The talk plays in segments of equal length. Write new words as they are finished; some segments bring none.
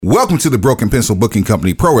Welcome to the Broken Pencil Booking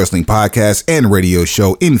Company Pro Wrestling Podcast and radio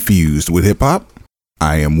show infused with hip hop.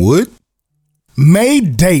 I am Wood.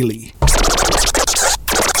 Made daily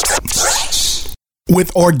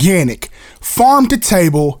with organic, farm to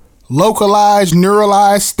table, localized,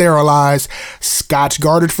 neuralized, sterilized, Scotch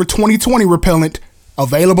guarded for 2020 repellent,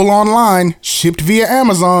 available online, shipped via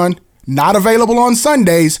Amazon, not available on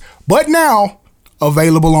Sundays, but now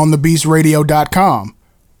available on thebeastradio.com.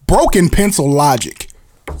 Broken Pencil Logic.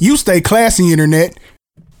 You stay classy, internet.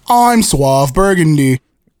 I'm Suave Burgundy.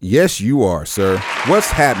 Yes, you are, sir. What's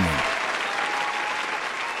happening?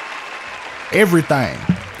 Everything.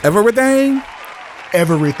 Everything?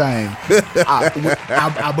 Everything.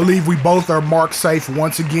 I believe we both are mark safe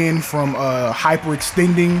once again from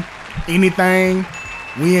hyperextending anything.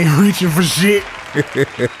 We ain't reaching for shit.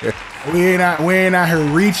 we ain't out here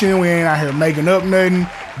reaching. We ain't out here making up nothing.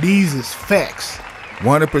 These is facts.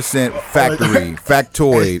 100% factory,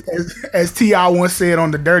 factoid. As T.I. once said on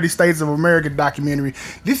the Dirty States of America documentary,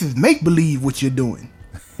 this is make-believe what you're doing.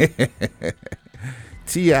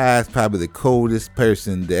 T.I. is probably the coldest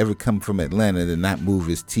person to ever come from Atlanta to not move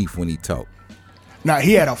his teeth when he talk. Now,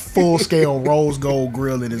 he had a full-scale rose gold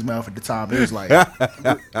grill in his mouth at the time. It was like,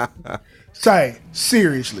 say,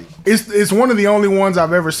 seriously. It's one of the only ones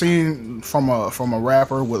I've ever seen from a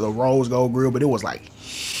rapper with a rose gold grill, but it was like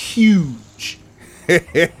huge.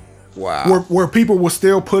 Wow. Where people were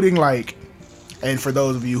still putting like, and for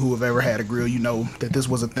those of you who have ever had a grill, you know that this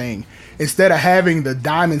was a thing. Instead of having the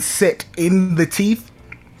diamond set in the teeth,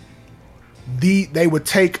 they would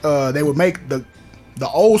make the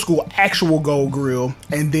old school actual gold grill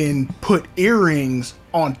and then put earrings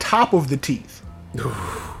on top of the teeth. That's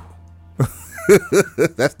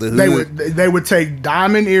the hood. They would take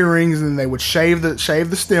diamond earrings and they would shave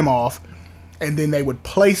the stem off, and then they would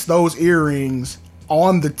place those earrings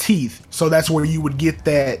on the teeth. So that's where you would get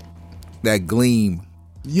that gleam.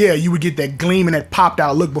 Yeah, you would get that gleam and that popped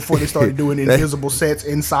out look before they started doing invisible sets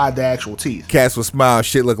inside the actual teeth. Cats would smile,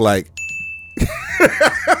 shit look like.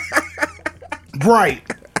 Right.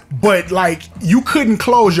 But like you couldn't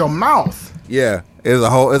close your mouth. Yeah. There's a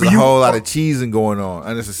whole lot of cheesing going on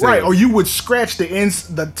unnecessarily. Right, or you would scratch the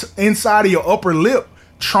inside of your upper lip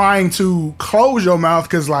trying to close your mouth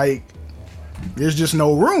because like there's just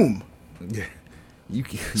no room. Yeah.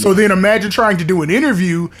 So then imagine trying to do an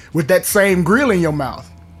interview with that same grill in your mouth.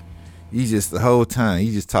 You just the whole time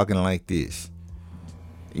you just talking like this.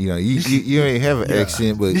 You know, you ain't have an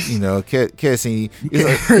accent, but you know, Cassie,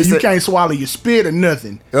 you can't swallow your spit or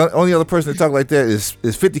nothing. The only other person to talk like that is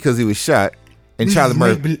 50 because he was shot, and Charlie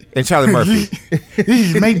Murphy. This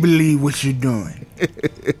is make believe what you're doing.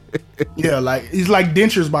 Yeah, like he's like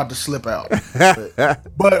dentures about to slip out.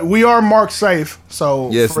 But we are marked safe, so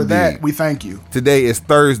yes, for indeed. That we thank you. Today is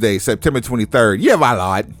Thursday, September 23rd. Yeah, my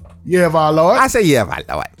lord. Yeah, my lord. I say yeah, my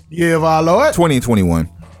lord. Yeah, my lord. 2021.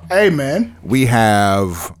 Hey, man. We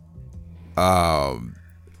have,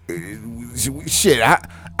 shit.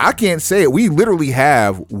 I can't say it. We literally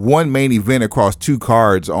have one main event across two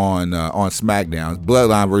cards on SmackDown.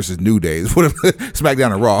 Bloodline versus New Day.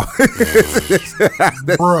 SmackDown and Raw.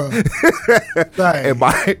 Bruh.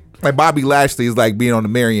 And Bobby Lashley is like being on the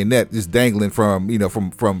marionette, just dangling from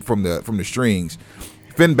the strings.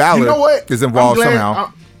 Finn Balor is involved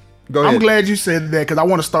somehow. Go ahead. I'm glad you said that because I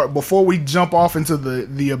want to start before we jump off into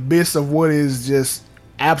the abyss of what is just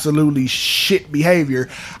absolutely shit behavior.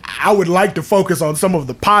 I would like to focus on some of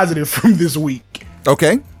the positive from this week.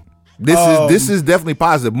 Okay, this is definitely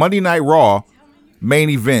positive. Monday Night Raw main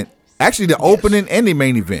event, actually the opening and the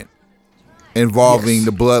main event involving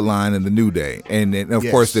the Bloodline and the New Day, and of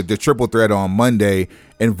course the triple threat on Monday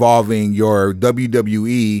involving your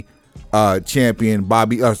WWE champion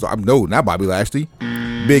not Bobby Lashley,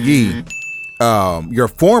 Big E, your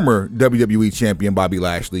former WWE champion Bobby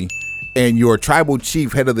Lashley, and your tribal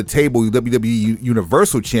chief, head of the table, WWE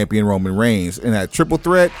Universal Champion Roman Reigns in that triple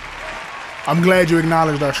threat. I'm glad you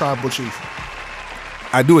acknowledged our tribal chief.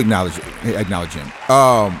 I do acknowledge him.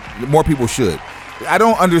 More people should. I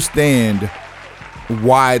don't understand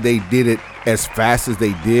why they did it as fast as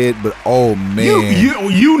they did, but oh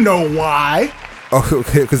man, you know why? Oh,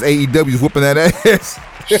 because AEW is whooping that ass.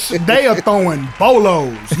 They are throwing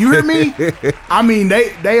bolos. You hear me? I mean,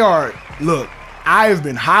 they are. Look, I have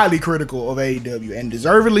been highly critical of AEW, and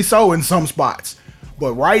deservedly so in some spots.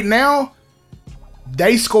 But right now,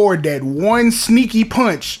 they scored that one sneaky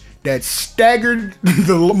punch that staggered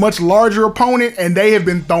the much larger opponent, and they have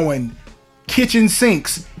been throwing kitchen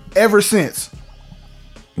sinks ever since.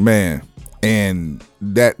 Man,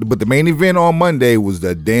 but the main event on Monday was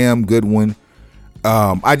the damn good one.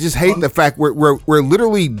 I just hate the fact we're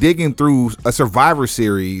literally digging through a Survivor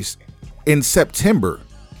Series in September.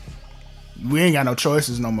 We ain't got no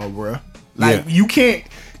choices no more, bro. Like you can't.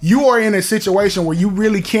 You are in a situation where you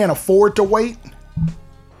really can't afford to wait.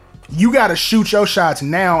 You got to shoot your shots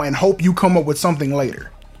now and hope you come up with something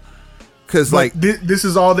later. Because like this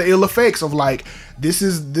is all the ill effects of like this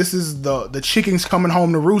is the chickens coming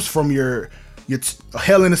home to roost from your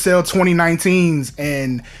Hell in a Cell 2019s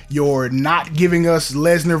and you're not giving us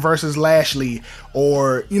Lesnar versus Lashley,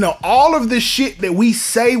 or all of this shit that we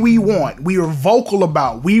say we want, we are vocal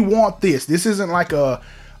about. We want this. This isn't like an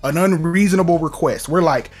unreasonable request. We're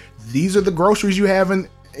like, these are the groceries you have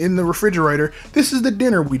in the refrigerator. This is the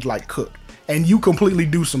dinner we'd like cooked, and you completely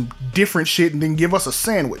do some different shit and then give us a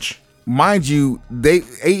sandwich. Mind you,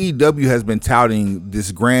 AEW has been touting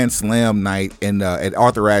this Grand Slam night at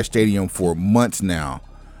Arthur Ashe Stadium for months now,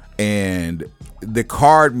 and the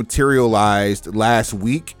card materialized last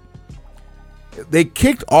week. They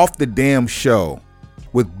kicked off the damn show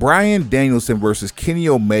with Bryan Danielson versus Kenny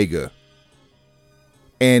Omega,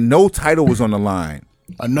 and no title was on the line.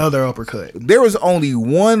 Another uppercut. There was only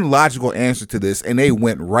one logical answer to this, and they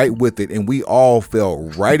went right with it, and we all fell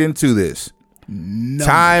right into this.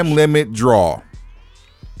 Time limit draw.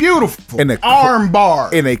 Beautiful. Arm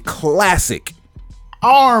bar. In a classic.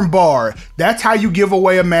 Arm bar. That's how you give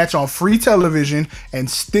away a match on free television and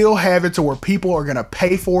still have it to where people are going to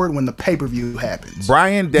pay for it when the pay-per-view happens.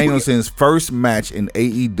 Bryan Danielson's first match in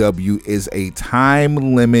AEW is a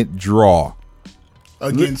time limit draw.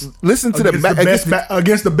 Against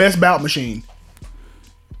the best bout machine.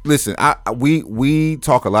 Listen, we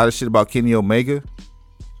talk a lot of shit about Kenny Omega.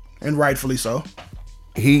 And rightfully so.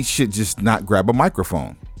 He should just not grab a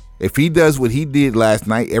microphone. If he does what he did last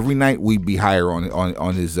night, every night we'd be higher on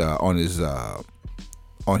his coattail.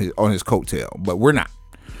 But we're not.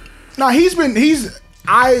 No,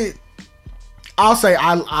 I'll say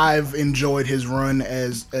I've enjoyed his run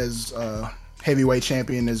as heavyweight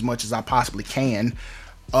champion as much as I possibly can.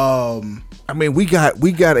 I mean, we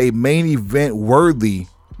got a main event worthy.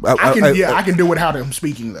 I can do it how I'm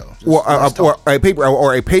speaking though. Or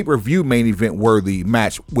a pay-per-view main event worthy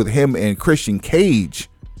match with him and Christian Cage,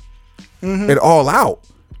 and All Out.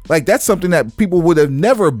 Like that's something that people would have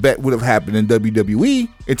never bet would have happened in WWE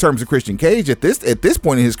in terms of Christian Cage at this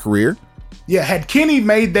point in his career. Yeah, had Kenny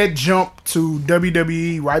made that jump to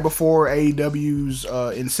WWE right before AEW's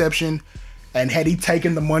inception, and had he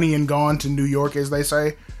taken the money and gone to New York, as they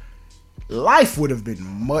say, life would have been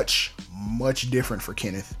much, much different for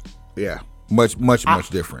Kenneth. Yeah, much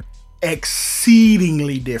different.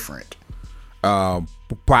 Exceedingly different.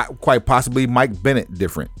 Quite possibly Mike Bennett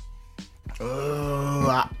different.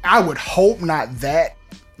 I would hope not that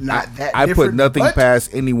I put nothing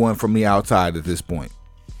past anyone from the outside at this point.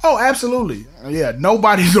 Oh, absolutely. Yeah,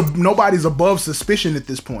 nobody's above suspicion at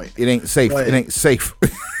this point. It ain't safe. It ain't safe.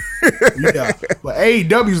 Yeah, but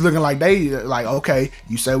AEW's looking like they like, okay,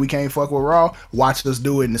 you say we can't fuck with Raw, watch us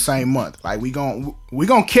do it in the same month. Like we gonna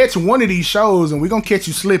catch one of these shows and we gonna catch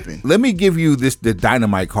you slipping. Let me give you the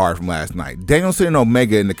Dynamite card from last night. Danielson and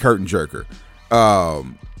Omega in the curtain jerker.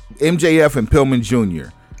 MJF and Pillman Jr.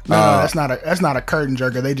 No, that's not a curtain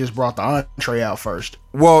jerker. They just brought the entree out first.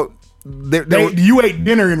 Well, you ate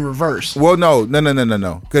dinner in reverse. Well, no.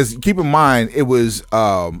 Because keep in mind, it was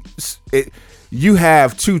you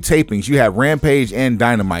have two tapings. You have Rampage and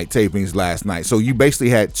Dynamite tapings last night. So you basically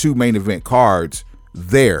had two main event cards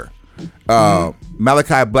there.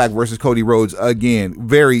 Malachi Black versus Cody Rhodes. Again,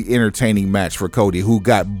 very entertaining match for Cody, who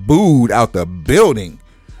got booed out the building.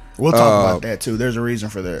 We'll talk about that too. There's a reason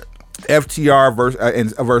for that.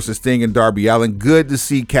 FTR versus Sting and Darby Allin. Good to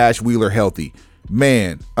see Cash Wheeler healthy.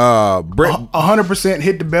 Man, 100%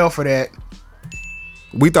 hit the bell for that.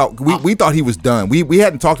 We thought he was done. We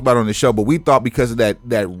hadn't talked about it on the show, but we thought because of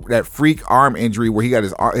that freak arm injury where he got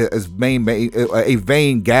his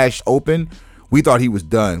vein gashed open, we thought he was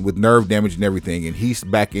done with nerve damage and everything, and he's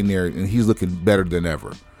back in there and he's looking better than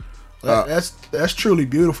ever. That's truly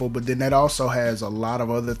beautiful, but then that also has a lot of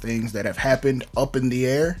other things that have happened up in the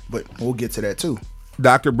air, but we'll get to that too.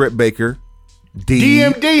 Dr. Britt Baker,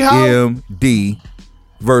 DMD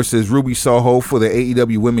versus Ruby Soho for the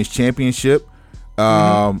AEW Women's Championship.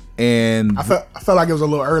 And I felt like it was a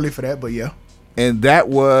little early for that, but yeah. And that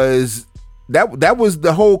was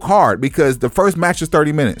the whole card, because the first match was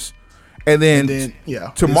 30 minutes. And then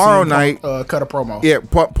tomorrow night, cut a promo. Yeah,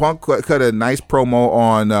 Punk cut a nice promo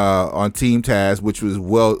on Team Taz, which was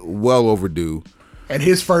well overdue. And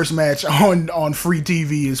his first match on free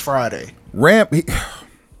TV is Friday. Rampage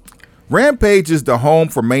is the home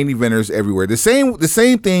for main eventers everywhere. The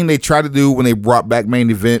same thing they tried to do when they brought back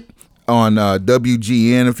main event on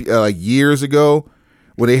WGN like years ago,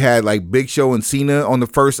 where they had like Big Show and Cena on the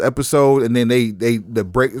first episode, and then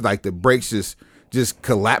the breaks just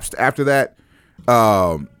collapsed after that.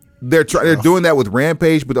 They're doing that with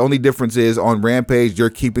Rampage, but the only difference is on Rampage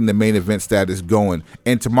you're keeping the main event status going.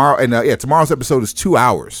 And tomorrow's episode is 2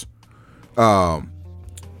 hours.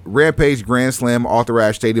 Rampage Grand Slam Arthur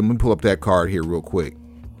Ashe Stadium. Let me pull up that card here real quick.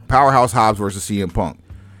 Powerhouse Hobbs versus CM Punk.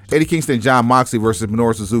 Eddie Kingston, John Moxley versus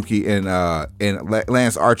Minoru Suzuki and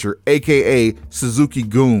Lance Archer, aka Suzuki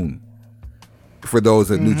Goon. For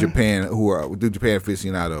those at New Japan who are New Japan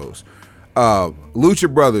aficionados.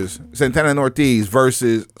 Lucha Brothers, Santana and Ortiz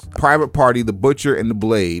versus Private Party, The Butcher and The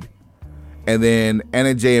Blade, and then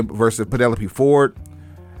Anna Jay versus Penelope Ford.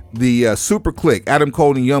 The Super Click, Adam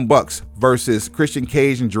Cole and Young Bucks versus Christian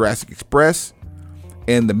Cage and Jurassic Express,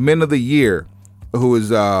 and the Men of the Year, who is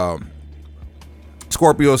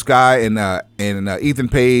Scorpio Sky and Ethan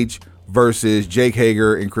Page versus Jake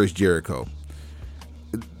Hager and Chris Jericho.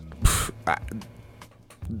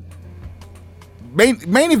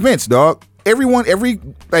 Main events, dog.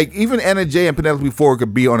 Even Anna Jay and Penelope Ford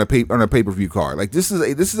could be on a pay-per-view card. Like this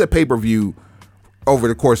is a pay-per-view over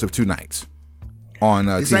the course of 2 nights on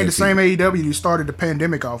TNT. This ain't the same AEW you started the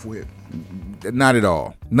pandemic off with. Not at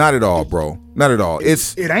all, bro. Not at all.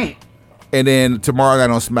 It ain't. And then tomorrow night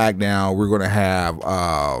on SmackDown, we're gonna have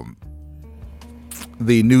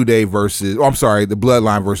the New Day the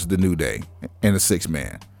Bloodline versus the New Day in a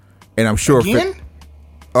 6-man. And I'm sure again.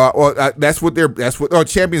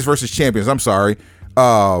 Champions versus champions. I'm sorry.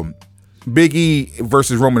 Big E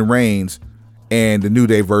versus Roman Reigns and the New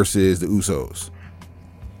Day versus the Usos.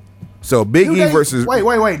 So Big E versus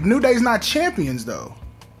wait. New Day's not champions though.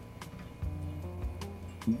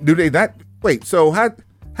 New Day not so how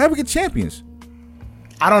do we get champions?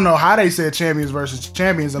 I don't know how they said champions versus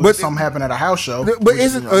champions unless something happened at a house show. But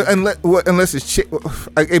isn't unless it's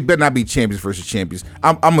it better not be champions versus champions.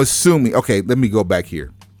 I'm assuming. Okay, let me go back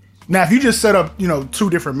here. Now, if you just set up, 2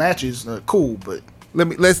 different matches, cool. But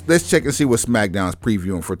let's check and see what SmackDown's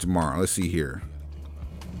previewing for tomorrow. Let's see here.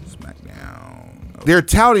 SmackDown. They're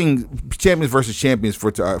touting champions versus champions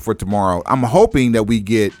for tomorrow. I'm hoping that we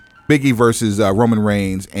get Big E versus Roman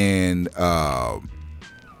Reigns and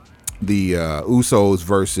the Usos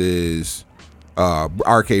versus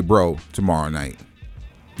RK Bro tomorrow night.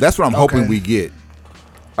 That's what I'm hoping we get.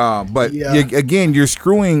 But again, you're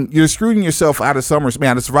screwing yourself out of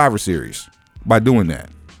Survivor Series by doing that.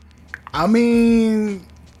 I mean,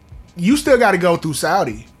 you still got to go through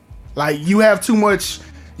Saudi. Like you got too much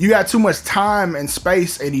time and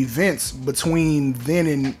space and events between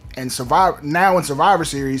then and Survivor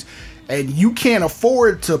Series, and you can't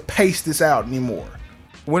afford to pace this out anymore.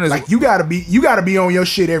 You gotta be on your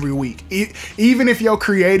shit every week, even if your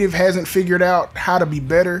creative hasn't figured out how to be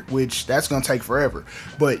better, which that's gonna take forever.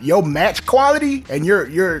 But your match quality and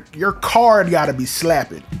your card gotta be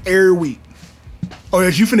slapping every week, or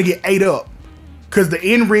else you finna get ate up. Cause the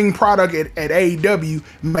in-ring product at AEW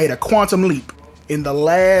made a quantum leap in the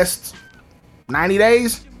last 90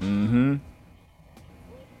 days. Mm-hmm.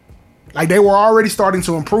 Like they were already starting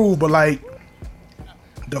to improve, but like.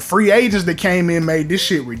 The free agents that came in made this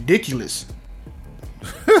shit ridiculous.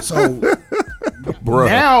 So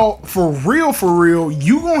now, for real,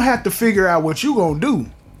 you gonna have to figure out what you gonna do.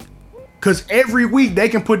 Cause every week they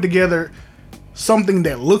can put together something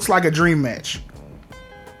that looks like a dream match.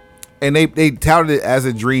 And they touted it as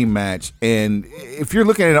a dream match. And if you're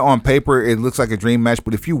looking at it on paper, it looks like a dream match.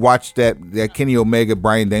 But if you watch that Kenny Omega,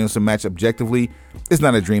 Bryan Danielson match objectively, it's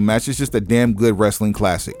not a dream match. It's just a damn good wrestling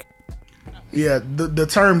classic. Yeah, the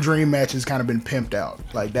term dream match has kind of been pimped out.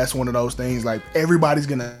 Like that's one of those things. Like everybody's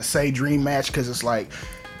gonna say dream match because it's like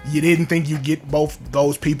you didn't think you'd get both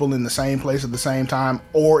those people in the same place at the same time,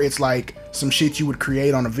 or it's like some shit you would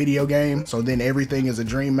create on a video game. So then everything is a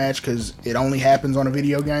dream match because it only happens on a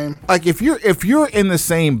video game. Like if you're in the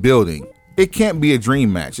same building, it can't be a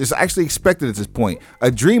dream match. It's actually expected at this point.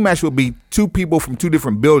 A dream match would be 2 people from 2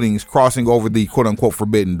 different buildings crossing over the quote unquote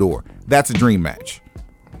forbidden door. That's a dream match.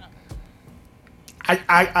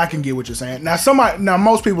 I can get what you're saying. Now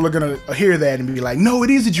most people are gonna hear that and be like, no, it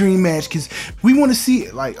is a dream match because we want to see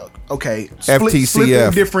it. Like, okay, split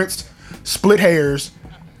the difference, split hairs,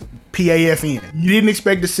 PAFN. You didn't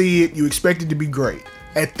expect to see it. You expected to be great.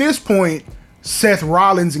 At this point, Seth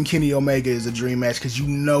Rollins and Kenny Omega is a dream match because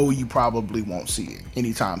you probably won't see it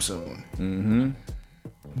anytime soon. Mm-hmm.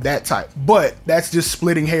 That type. But that's just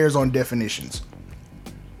splitting hairs on definitions.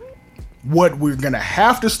 What we're going to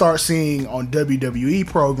have to start seeing on WWE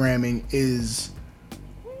programming is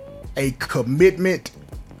a commitment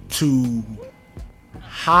to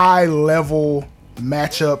high-level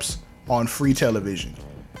matchups on free television.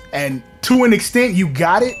 And to an extent, you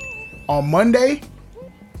got it on Monday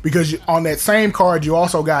because on that same card, you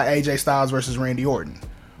also got AJ Styles versus Randy Orton.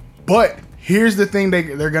 But here's the thing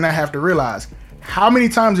they're going to have to realize. How many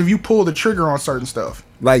times have you pulled the trigger on certain stuff?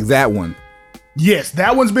 Like that one. Yes,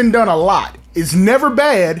 that one's been done a lot. It's never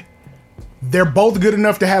bad. They're both good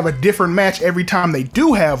enough to have a different match every time they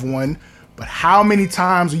do have one. But how many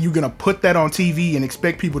times are you going to put that on TV and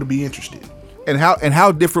expect people to be interested? And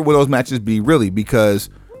how different will those matches be really? Because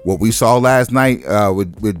what we saw last night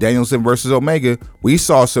with Danielson versus Omega, we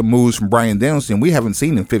saw some moves from Bryan Danielson we haven't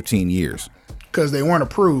seen in 15 years. Because they weren't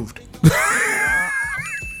approved.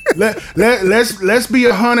 Let's be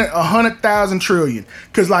 100,000 trillion.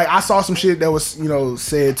 Because like I saw some shit that was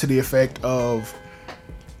said to the effect of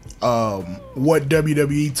what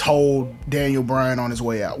WWE told Daniel Bryan on his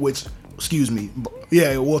way out. Which, excuse me,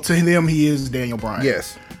 yeah. Well, to them he is Daniel Bryan.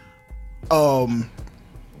 Yes.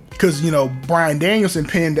 Because Bryan Danielson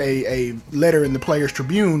penned a letter in the Players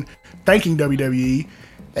Tribune thanking WWE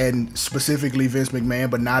and specifically Vince McMahon,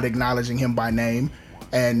 but not acknowledging him by name,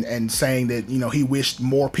 and saying that he wished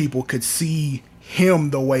more people could see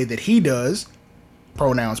him the way that he does.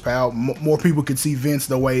 Pronouns, pal. More people could see Vince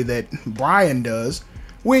the way that Bryan does,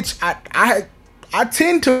 which I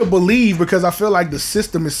tend to believe because I feel like the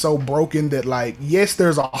system is so broken that like yes,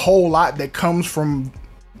 there's a whole lot that comes from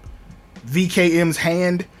VKM's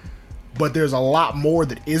hand, but there's a lot more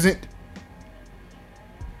that isn't.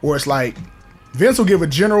 Where it's like Vince will give a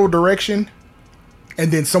general direction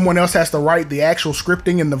and then someone else has to write the actual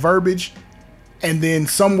scripting and the verbiage, and then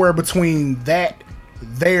somewhere between that,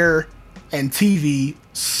 there, and TV,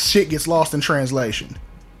 shit gets lost in translation.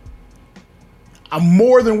 I'm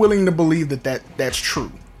more than willing to believe that's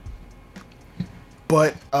true.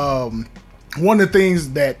 But one of the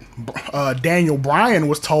things that Daniel Bryan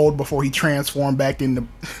was told before he transformed back into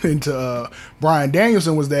Bryan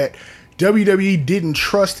Danielson was that WWE didn't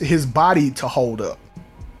trust his body to hold up.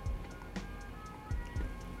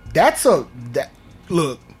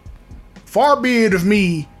 Look, far be it of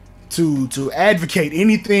me to advocate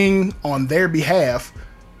anything on their behalf.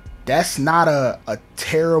 That's not a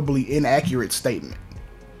terribly inaccurate statement.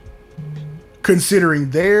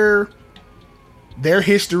 Considering their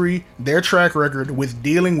history, their track record with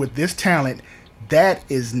dealing with this talent, that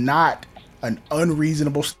is not an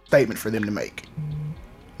unreasonable statement for them to make.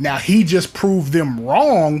 Now, he just proved them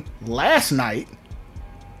wrong last night,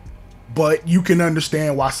 but you can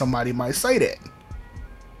understand why somebody might say that.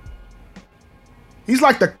 He's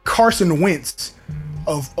like the Carson Wentz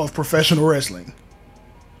of professional wrestling.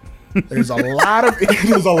 There's a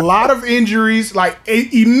lot of injuries, like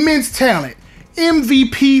immense talent,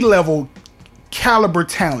 MVP level caliber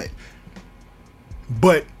talent,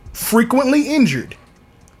 but frequently injured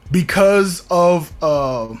because of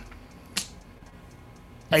a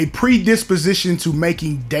predisposition to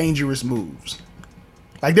making dangerous moves.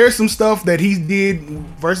 Like there's some stuff that he did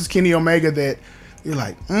versus Kenny Omega that you're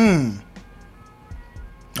like,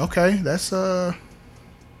 okay,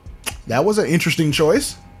 that was an interesting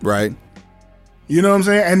choice. Right. You know what I'm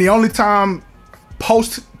saying? And the only time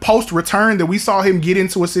post return that we saw him get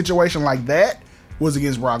into a situation like that was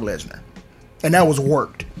against Brock Lesnar. And that was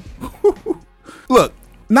worked. Look,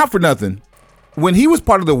 not for nothing. When he was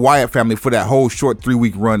part of the Wyatt family for that whole short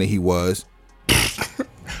 3-week run that he was,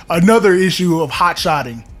 another issue of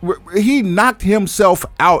hot-shotting. He knocked himself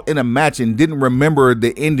out in a match and didn't remember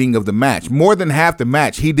the ending of the match. More than half the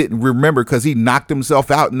match he didn't remember because he knocked himself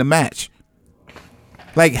out in the match.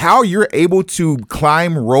 Like how you're able to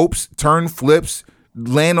climb ropes, turn flips,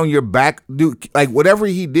 land on your back, do like whatever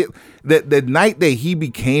he did. The night that he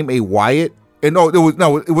became a Wyatt, and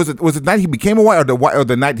it was the night he became a Wyatt or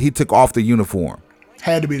the night he took off the uniform.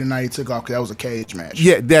 Had to be the night he took off because that was a cage match.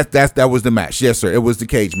 Yeah, that was the match. Yes, sir. It was the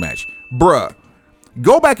cage match. Bruh,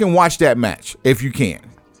 go back and watch that match if you can.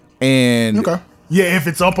 And okay. Yeah, if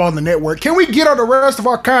it's up on the network. Can we get on the rest of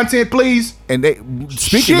our content, please? And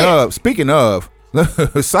speaking of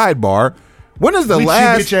sidebar, when is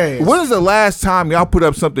the last time y'all put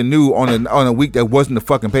up something new on a week that wasn't a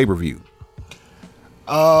fucking pay-per-view?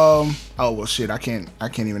 Oh well, shit. I can't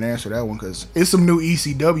even answer that one because it's some new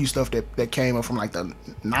ECW stuff that came up from like the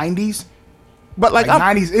 90s. But like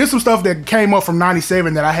 90s, it's some stuff that came up from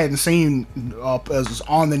 97 that I hadn't seen as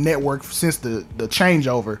on the network since the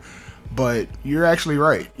changeover. But you're actually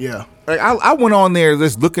right. Yeah. Like I went on there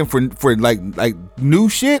just looking for like new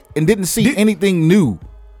shit and didn't see anything new.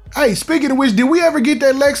 Hey, speaking of which, did we ever get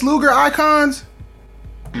that Lex Luger icons?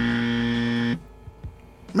 Man,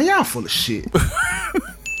 y'all full of shit.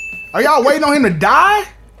 Are y'all waiting on him to die?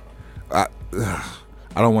 I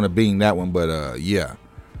don't want to bing that one, but yeah.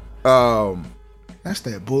 That's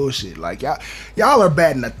that bullshit. Like y'all are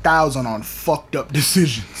batting 1,000 on fucked up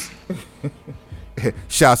decisions.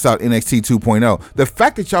 Shouts out NXT 2.0. The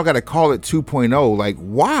fact that y'all got to call it 2.0, like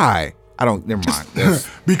why? I don't. Never mind.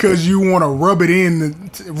 Because you want to rub it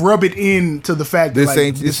into the fact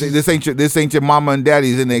that this ain't your mama and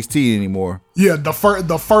daddy's NXT anymore. Yeah, the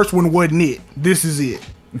first one wasn't it. This is it.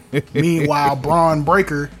 Meanwhile, Braun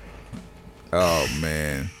Breaker. Oh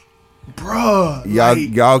man, bruh,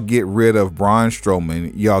 y'all get rid of Braun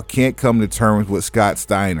Strowman. Y'all can't come to terms with Scott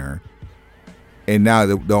Steiner, and now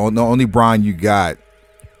the only Braun you got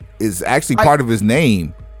is actually part of his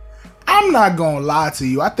name. I'm not gonna lie to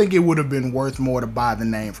you. I think it would have been worth more to buy the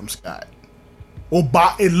name from Scott, or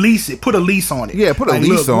lease it. Put a lease on it. Yeah, put a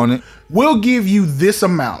lease on it. We'll give you this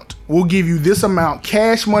amount.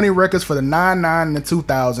 Cash money records for the 99 and the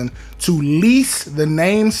 2000 to lease the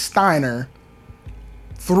name Steiner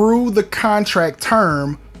through the contract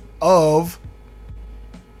term of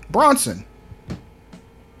Bronson.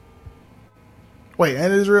 Wait,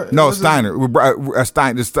 and is real? No, Steiner.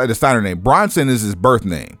 The Steiner name. Bronson is his birth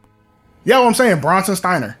name. Yeah, what I'm saying, Bronson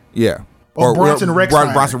Steiner. Yeah, or Bronson Rex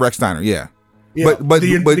Steiner. Bronson Rex Steiner. Yeah. Yeah, but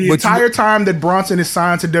the entire time that Bronson is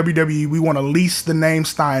signed to WWE, we want to lease the name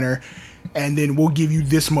Steiner, and then we'll give you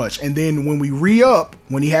this much. And then when we re-up,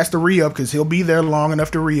 when he has to re-up, because he'll be there long enough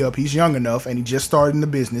to re-up, he's young enough, and he just started in the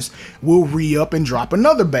business, we'll re-up and drop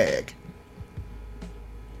another bag.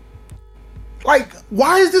 Like,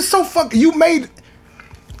 why is this so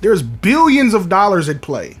there's billions of dollars at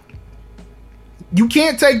play. You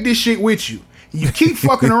can't take this shit with you. You keep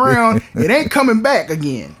fucking around, it ain't coming back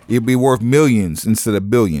again. It'd be worth millions instead of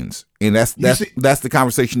billions. And that's the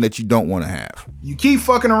conversation that you don't want to have. You keep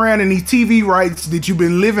fucking around, and these TV rights that you've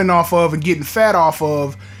been living off of and getting fat off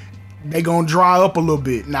of, they gonna dry up a little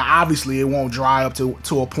bit. Now, obviously, it won't dry up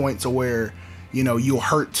to a point to where, you'll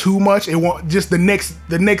hurt too much. It won't, just the next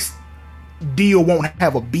deal won't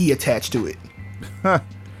have a B attached to it.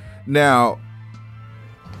 Now,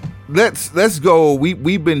 let's go.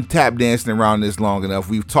 We've been tap dancing around this long enough.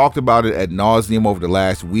 We've talked about it ad nauseum over the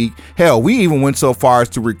last week. Hell, we even went so far as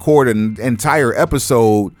to record an entire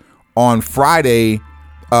episode on Friday,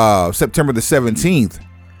 September the 17th.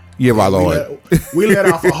 Yeah, my Lord. We let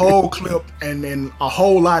off a whole clip, and then a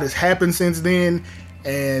whole lot has happened since then.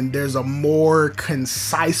 And there's a more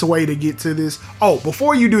concise way to get to this. Oh,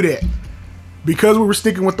 before you do that, because we were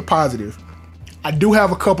sticking with the positive, I do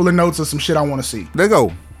have a couple of notes of some shit I want to see. Let's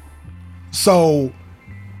go. So,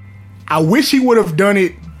 I wish he would have done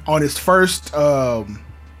it on his first SmackDown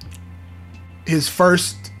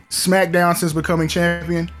since becoming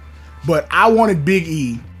champion. But I wanted Big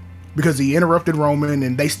E because he interrupted Roman,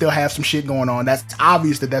 and they still have some shit going on. That's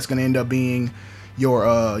obvious that's going to end up being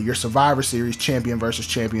your Survivor Series champion versus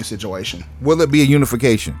champion situation. Will it be a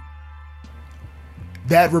unification?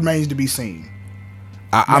 That remains to be seen.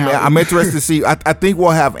 I'm interested to see. I think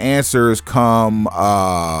we'll have answers come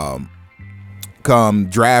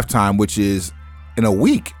draft time, which is in a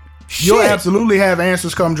week. You'll absolutely have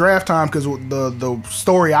answers come draft time, because the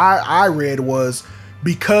story I read was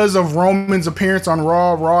because of Roman's appearance on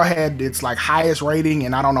Raw had its highest rating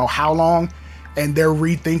in I don't know how long, and they're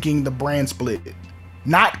rethinking the brand split,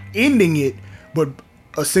 not ending it, but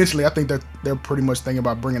essentially I think that they're pretty much thinking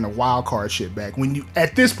about bringing the wild card shit back. When you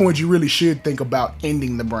at this point you really should think about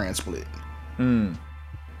ending the brand split.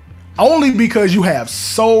 Only because you have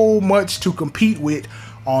so much to compete with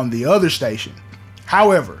on the other station.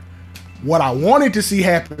 However, what I wanted to see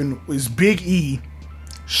happen was Big E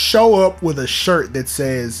show up with a shirt that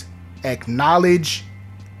says "Acknowledge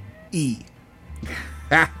E."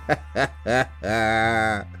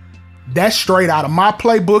 That's straight out of my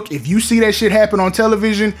playbook. If you see that shit happen on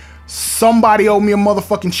television, somebody owe me a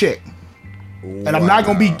motherfucking check. Wow. And I'm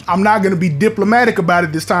not gonna be diplomatic about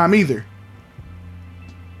it this time either.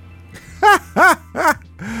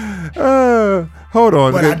 Hold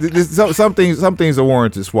on. Some things are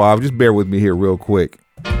warranted, Suave. Just bear with me here real quick.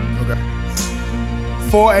 Okay.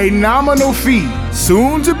 For a nominal fee,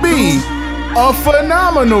 soon to be a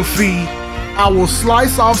phenomenal fee, I will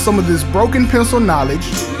slice off some of this broken pencil knowledge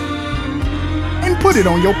and put it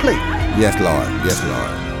on your plate. Yes, Lord. Yes,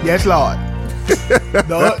 Lord. Yes, Lord.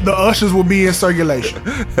 The ushers will be in circulation.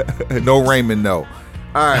 No Raymond, no.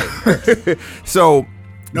 All right. So.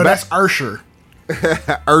 No, that's Ursher.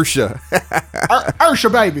 Ursha.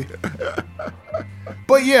 Ursha, baby.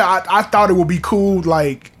 But yeah, I thought it would be cool,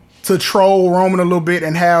 to troll Roman a little bit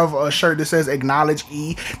and have a shirt that says "Acknowledge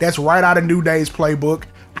E." That's right out of New Day's playbook.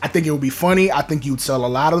 I think it would be funny. I think you'd sell a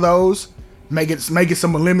lot of those. Make it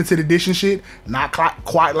some limited edition shit. Not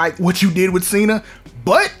quite like what you did with Cena,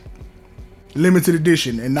 but limited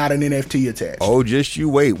edition and not an NFT attached. Oh, just you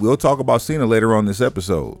wait. We'll talk about Cena later on this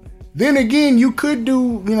episode. Then again, you could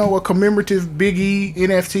do, a commemorative Big E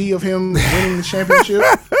NFT of him winning the championship.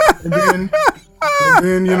 and then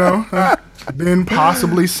then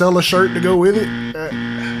possibly sell a shirt to go with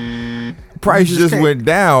it. Price just went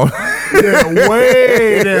down. Yeah,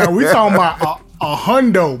 way down. We talking about a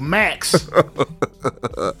hundo max.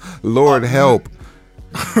 Lord help.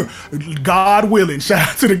 God willing. Shout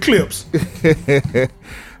out to the Clips.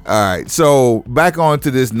 All right, so back on to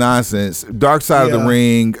this nonsense. Dark Side of the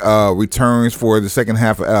Ring returns for the second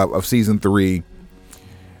half of season 3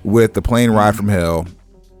 with the plane ride from hell.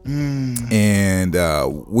 And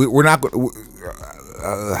we're not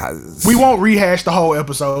we won't rehash the whole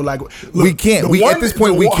episode. Like, look, we can't. At this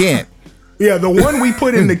point we can't. Yeah, the one we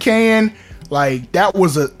put in the can, like, that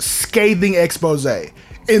was a scathing expose.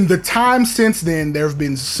 In the time since then, there have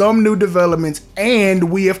been some new developments,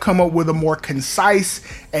 and we have come up with a more concise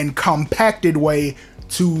and compacted way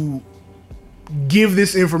to give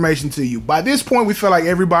this information to you. By this point, we feel like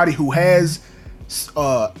everybody who has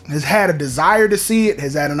had a desire to see it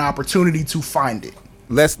has had an opportunity to find it.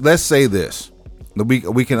 Let's say this.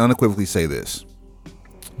 We can unequivocally say this.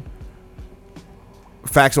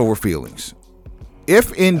 Facts over feelings.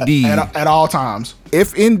 If indeed, at all times,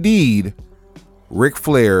 if indeed Ric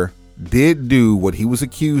Flair did do what he was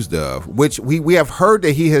accused of, which we have heard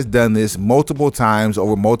that he has done this multiple times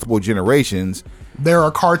over multiple generations. There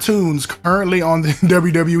are cartoons currently on the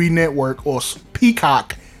WWE Network or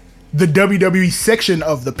Peacock, the WWE section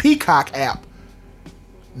of the Peacock app.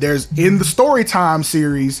 There's in the Storytime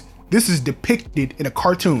series, this is depicted in a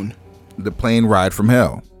cartoon. The plane ride from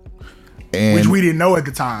hell. And which we didn't know at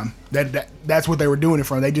the time. That's what they were doing it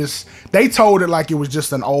from. They told it like it was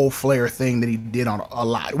just an old Flair thing that he did on a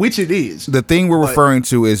lot, which it is. The thing we're referring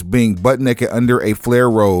to is being butt naked under a Flair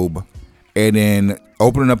robe, and then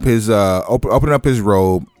opening up his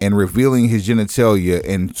robe and revealing his genitalia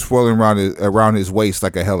and swirling around his waist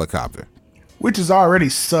like a helicopter. Which is already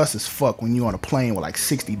sus as fuck when you're on a plane with like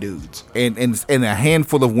 60 dudes and a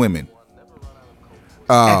handful of women.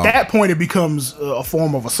 At that point, it becomes a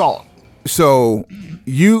form of assault. So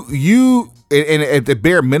you and at the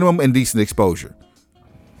bare minimum, indecent exposure.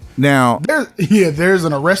 Now there's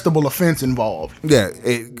an arrestable offense involved. Yeah,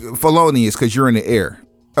 felonious because you're in the air.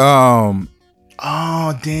 Oh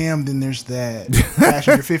damn! Then there's that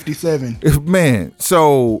Passenger 57. Man,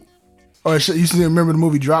 so you still remember the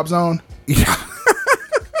movie Drop Zone? Yeah.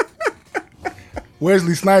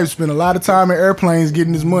 Wesley Snipes spent a lot of time in airplanes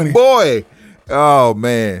getting his money. Boy, oh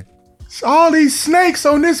man. All these snakes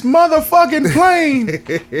on this motherfucking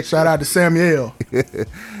plane. Shout out to Samuel.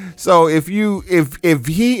 So if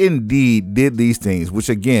he indeed did these things, which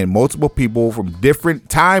again, multiple people from different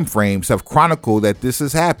time frames have chronicled that this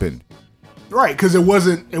has happened. Right, because it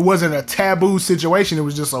wasn't a taboo situation. It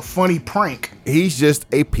was just a funny prank. He's just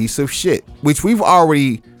a piece of shit, which we've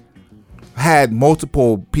already had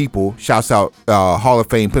multiple people, shouts out Hall of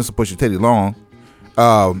Fame Pencil Pusher Teddy Long,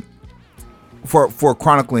 for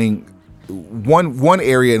chronicling one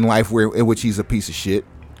area in life in which he's a piece of shit.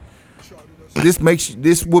 This makes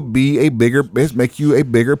you a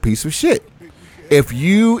bigger piece of shit. If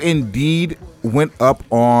you indeed went up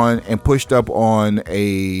on and pushed up on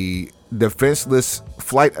a defenseless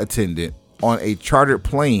flight attendant on a chartered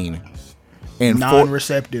plane and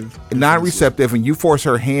non-receptive, and you force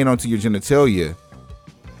her hand onto your genitalia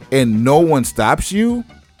and no one stops you,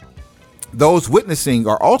 those witnessing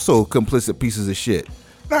are also complicit pieces of shit.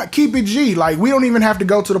 Not keep it G. Like, we don't even have to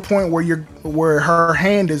go to the point where her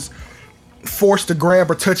hand is forced to grab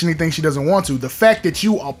or touch anything she doesn't want to. The fact that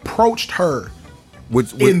you approached her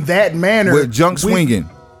in that manner, with junk swinging,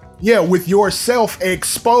 with yourself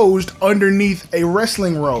exposed underneath a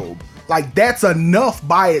wrestling robe, like, that's enough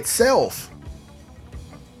by itself.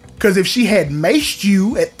 Because if she had maced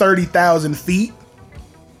you at 30,000 feet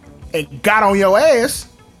and got on your ass,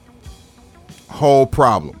 whole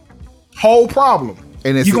problem.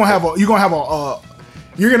 And you're gonna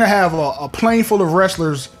have a plane full of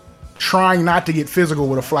wrestlers trying not to get physical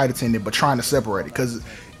with a flight attendant, but trying to separate it. Because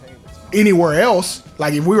anywhere else,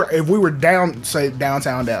 like if we were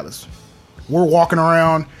downtown Dallas, we're walking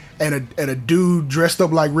around and a dude dressed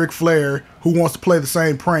up like Ric Flair who wants to play the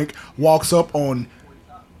same prank walks up on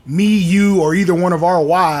me, you, or either one of our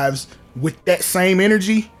wives with that same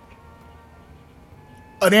energy,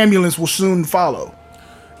 an ambulance will soon follow.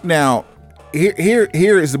 Now, here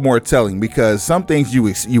is the more telling, because some things you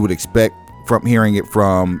would expect from hearing it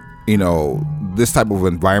from, this type of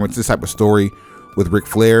environment, this type of story with Ric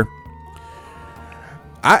Flair.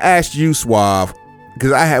 I asked you, Suave,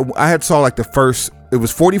 because I had saw like the first It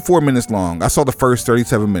was 44 minutes long. I saw the first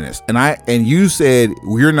 37 minutes, and you said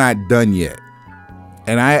we're not done yet.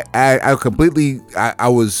 And I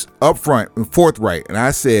was upfront and forthright, and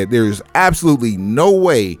I said there's absolutely no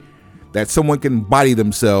way that someone can body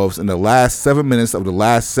themselves in the last 7 minutes of the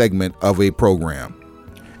last segment of a program.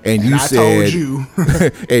 And you said, I told you.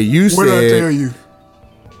 And you said, what did I tell you?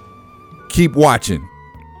 Keep watching.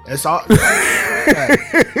 That's all.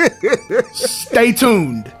 Stay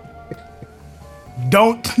tuned.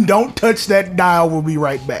 Don't touch that dial. We'll be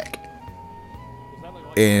right back.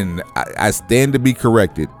 And I stand to be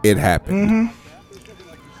corrected. It happened. Mm-hmm.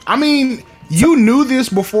 I mean, you knew this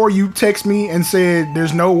before you text me and said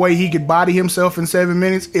there's no way he could body himself in 7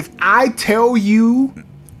 minutes. If I tell you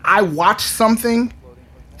I watched something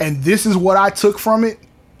and this is what I took from it,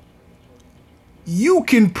 you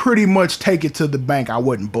can pretty much take it to the bank. I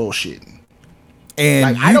wasn't bullshitting.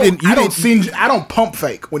 And like, I don't pump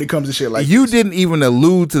fake when it comes to shit like you this. Didn't even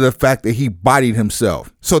allude to the fact that he bodied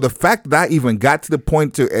himself. So the fact that I even got to the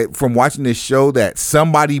point from watching this show that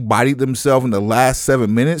somebody bodied themselves in the last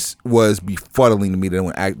 7 minutes was befuddling to me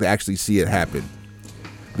to actually see it happen.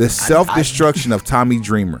 The self-destruction of Tommy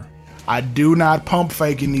Dreamer. I do not pump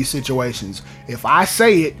fake in these situations. If I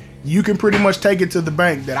say it, you can pretty much take it to the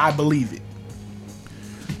bank that I believe it.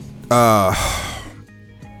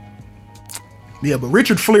 Yeah, but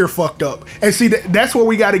Richard Fleur fucked up. And see, that's what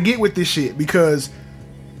we got to get with this shit, because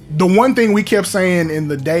the one thing we kept saying in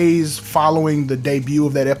the days following the debut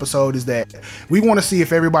of that episode is that we want to see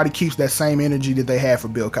if everybody keeps that same energy that they had for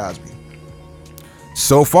Bill Cosby.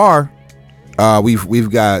 So far, we've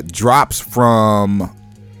got drops from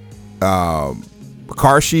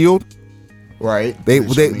Car Shield. Right.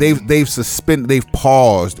 They've suspended. They've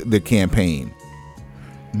paused the campaign.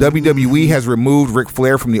 WWE has removed Ric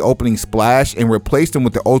Flair from the opening splash and replaced him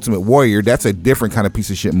with the Ultimate Warrior. That's a different kind of piece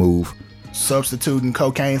of shit move. Substituting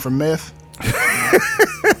cocaine for meth.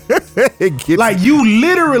 Like, you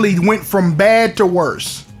literally went from bad to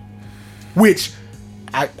worse, which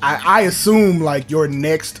I assume like your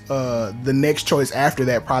next the next choice after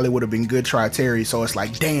that probably would have been Good Try Terry. So it's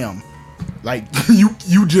like, damn, like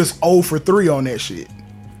you just 0 for 3 on that shit.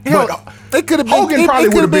 Hell, but it could have been Hogan. Probably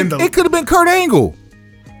would have been. It could have been Kurt Angle.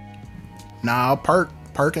 Nah, Perk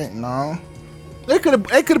ain't no. They could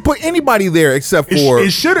have put anybody there except for it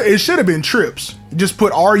should have been Trips. Just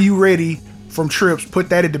put "Are You Ready" from Trips. Put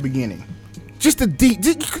that at the beginning. Just a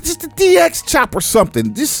DX chop or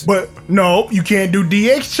something. But no, you can't do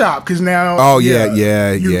DX chop because now. Oh yeah.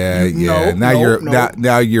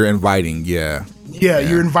 Now you're inviting. Yeah.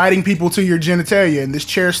 You're inviting people to your genitalia, and this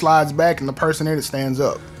chair slides back, and the person in it stands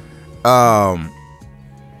up.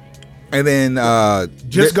 And then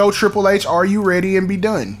just go Triple H, Are You Ready, and be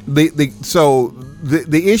done.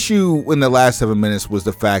 The issue in the last 7 minutes was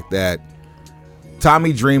the fact that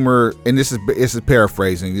Tommy Dreamer, and this is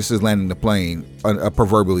paraphrasing, this is landing the plane,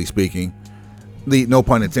 proverbially speaking, no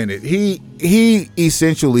pun intended. He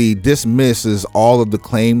essentially dismisses all of the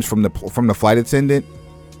claims from the flight attendant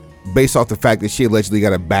based off the fact that she allegedly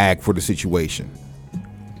got a bag for the situation.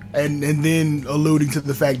 And then alluding to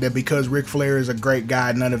the fact that because Ric Flair is a great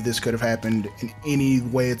guy, none of this could have happened in any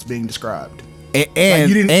way it's being described. The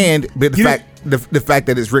fact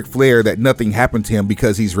that it's Ric Flair, that nothing happened to him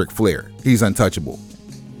because he's Ric Flair. He's untouchable.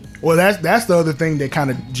 Well, that's the other thing that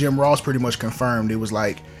kind of Jim Ross pretty much confirmed. It was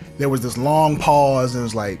like there was this long pause, and it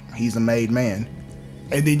was like, he's a made man.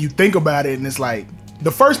 And then you think about it, and it's like,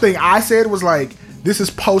 the first thing I said was like, this is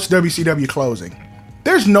post WCW closing.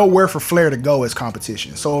 There's nowhere for Flair to go as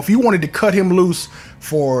competition. So if you wanted to cut him loose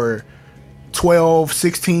for 12,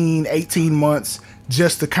 16, 18 months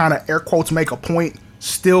just to kind of air quotes make a point,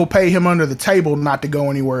 still pay him under the table not to go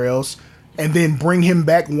anywhere else, and then bring him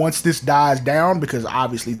back once this dies down, because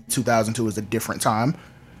obviously 2002 is a different time,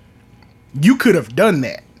 you could have done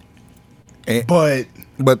that. But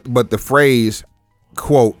the phrase,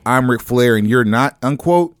 quote, I'm Ric Flair and you're not,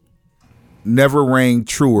 unquote, never rang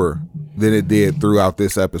truer than it did throughout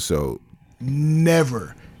this episode.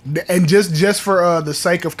 Never. And just for the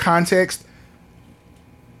sake of context,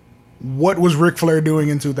 what was Ric Flair doing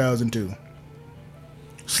in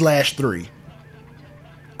 2002/3?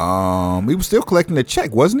 He was still collecting the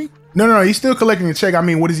check, wasn't he? No, he's still collecting the check. I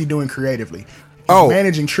mean, what is he doing creatively?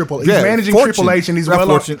 Managing Triple H. He's managing Triple H, and he's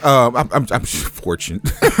fortunate. I'm fortunate.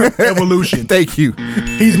 Evolution. Thank you.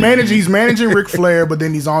 He's managing Ric Flair, but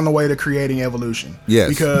then he's on the way to creating Evolution. Yes.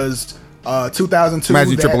 Because 2002.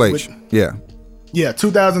 Managing Triple H. Yeah.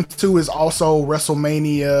 2002 is also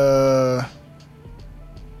WrestleMania.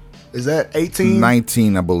 Is that 18?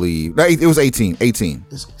 19, I believe. It was 18. 18.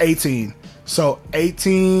 It's 18. So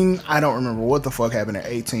 18, I don't remember what the fuck happened at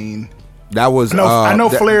 18. That was I know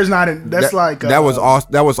Flair's not in. That's that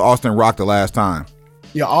was Austin Rock the last time.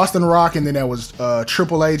 Yeah, Austin Rock, and then there was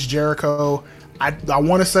Triple H, Jericho. I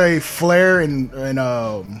want to say Flair and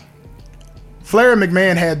McMahon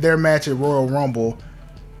had their match at Royal Rumble.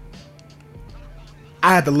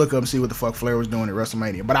 I had to look up and see what the fuck Flair was doing at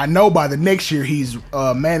WrestleMania. But I know by the next year he's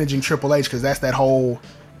managing Triple H, because that's that whole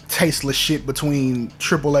tasteless shit between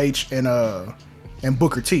Triple H and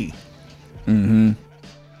Booker T. Mm-hmm.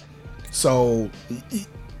 So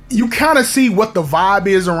you kind of see what the vibe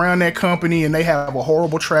is around that company, and they have a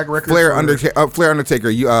horrible track record. Flair Undertaker,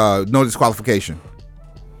 you no disqualification.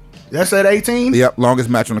 That's at 18? Yep, longest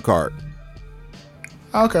match on the card.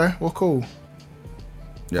 Okay, well, cool.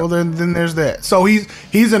 Yep. Well, then there's that. So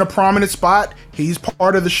he's in a prominent spot. He's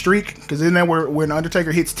part of the streak, because isn't that when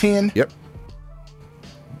Undertaker hits 10? Yep.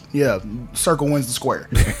 Yeah, circle wins the square.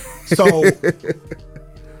 So,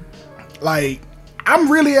 like,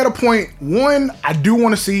 I'm really at a point. One, I do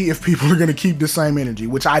want to see if people are going to keep the same energy,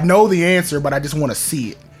 which I know the answer, but I just want to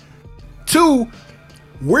see it. Two,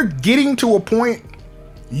 we're getting to a point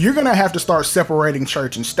you're going to have to start separating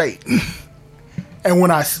church and state. And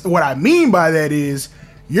what I mean by that is,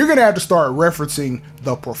 you're going to have to start referencing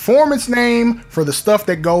the performance name for the stuff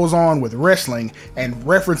that goes on with wrestling, and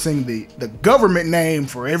referencing the government name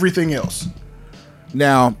for everything else.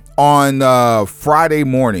 Now, on Friday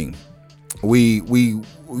morning, we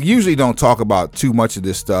usually don't talk about too much of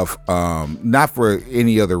this stuff, not for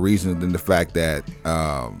any other reason than the fact that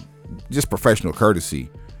just professional courtesy.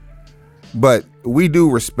 But we do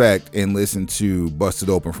respect and listen to Busted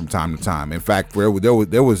Open from time to time. In fact,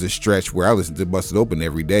 there was a stretch where I listened to Busted Open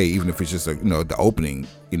every day, even if it's just the opening.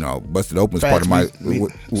 Busted Open was part of my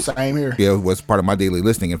same here. Yeah, it was part of my daily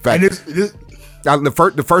listening. In fact,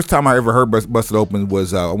 the first time I ever heard Busted Open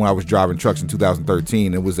was when I was driving trucks in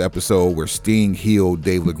 2013. It was the episode where Sting healed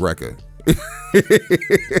Dave LaGreca.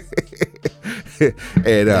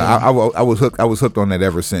 And I was hooked on that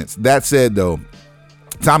ever since. That said, though,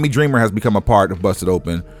 Tommy Dreamer has become a part of Busted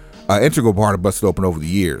Open, integral part of Busted Open over the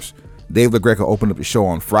years. Dave LaGreca opened up the show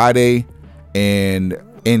on Friday, and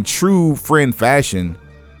in true friend fashion,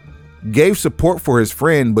 gave support for his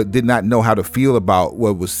friend, but did not know how to feel about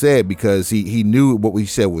what was said, because he knew what we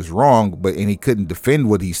said was wrong, and he couldn't defend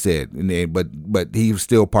what he said. But he was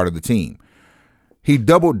still part of the team. He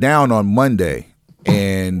doubled down on Monday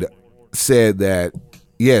and said that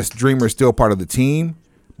yes, Dreamer is still part of the team,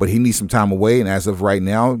 but he needs some time away, and as of right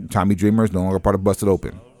now, Tommy Dreamer is no longer part of Busted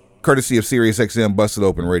Open. Courtesy of SiriusXM Busted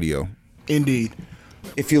Open Radio. Indeed.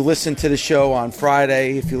 If you listen to the show on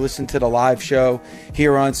Friday, if you listen to the live show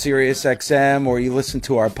here on SiriusXM, or you listen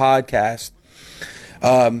to our podcast,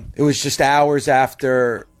 it was just hours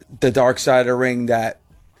after the Dark Side of the Ring that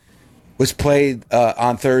was played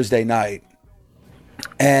on Thursday night.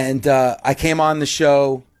 And I came on the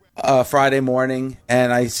show Friday morning,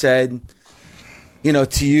 and I said,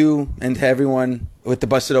 to you and to everyone with the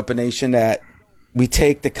Busted Open Nation, that we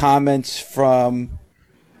take the comments from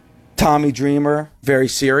Tommy Dreamer very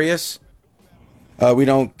serious. We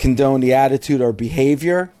don't condone the attitude or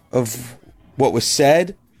behavior of what was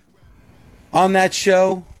said on that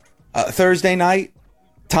show Thursday night.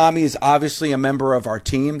 Tommy is obviously a member of our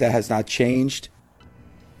team. That has not changed.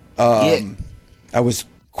 I was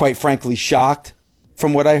quite frankly shocked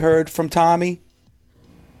from what I heard from Tommy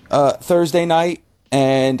Thursday night,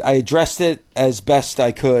 and I addressed it as best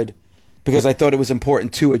I could because I thought it was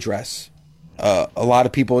important to address. A lot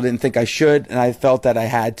of people didn't think I should, and I felt that I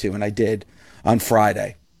had to, and I did on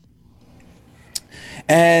Friday.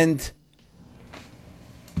 And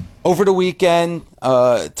over the weekend,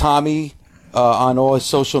 Tommy, on all his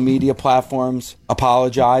social media platforms,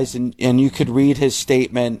 apologized, and you could read his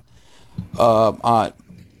statement on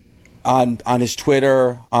his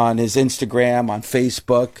Twitter, on his Instagram, on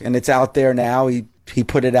Facebook, and it's out there now. He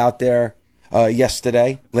put it out there late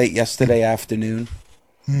yesterday afternoon.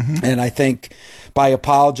 Mm-hmm. And I think by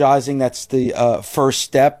apologizing, that's the first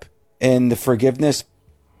step in the forgiveness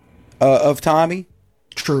of Tommy.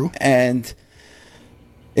 True. And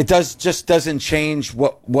it doesn't change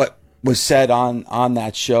what was said on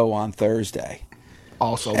that show on Thursday.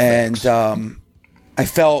 Also, and I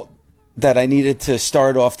felt that I needed to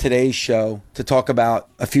start off today's show to talk about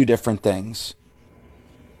a few different things.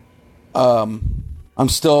 I'm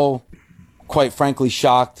still, quite frankly,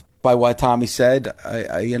 shocked by what Tommy said.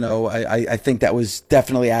 I think that was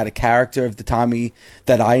definitely out of character of the Tommy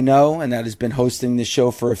that I know and that has been hosting this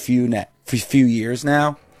show for a few years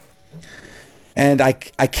now. And I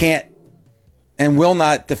can't and will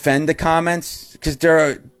not defend the comments because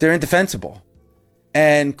they're indefensible.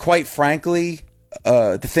 And quite frankly,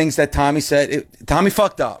 the things that Tommy said, Tommy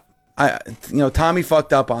fucked up. Tommy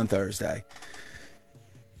fucked up on Thursday.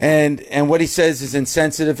 And what he says is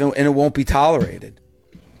insensitive and it won't be tolerated.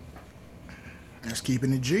 Just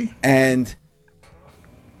keeping it G. And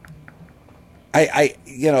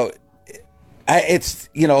it's,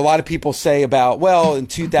 a lot of people say about, well, in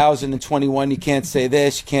 2021, you can't say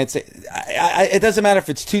this, you can't say, it doesn't matter if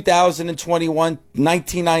it's 2021,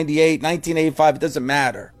 1998, 1985, it doesn't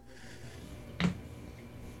matter.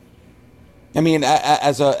 I mean,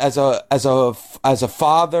 as a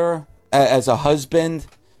father, as a husband,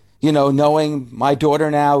 knowing my daughter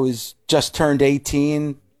now is just turned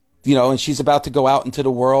 18, and she's about to go out into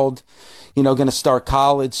the world, going to start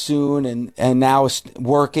college soon and now is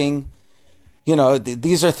working.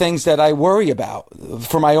 These are things that I worry about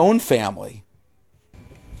for my own family.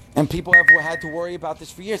 And people have had to worry about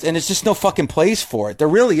this for years. And there's just no fucking place for it. There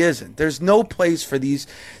really isn't. There's no place for this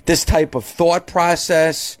type of thought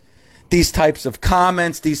process, these types of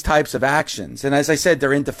comments, these types of actions. And as I said,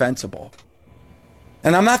 they're indefensible.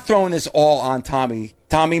 And I'm not throwing this all on Tommy.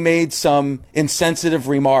 Tommy made some insensitive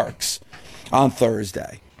remarks on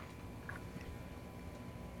Thursday.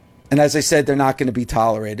 And as I said, they're not going to be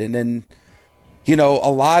tolerated. And a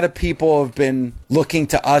lot of people have been looking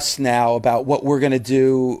to us now about what we're going to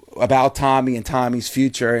do about Tommy and Tommy's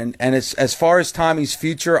future. And as far as Tommy's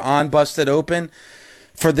future on Busted Open,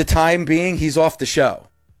 for the time being, he's off the show.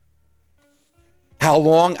 How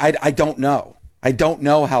long? I don't know. I don't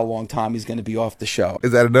know how long Tommy's going to be off the show.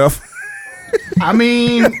 Is that enough? I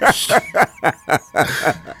mean,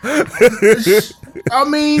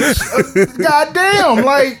 goddamn,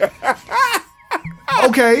 like,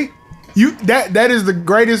 okay, that is the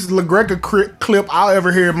greatest LaGreca clip I'll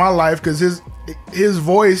ever hear in my life, because his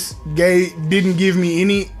voice didn't give me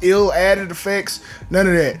any ill added effects, none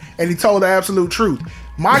of that, and he told the absolute truth.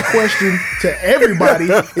 My question to everybody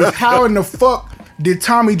is, how in the fuck did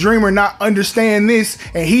Tommy Dreamer not understand this?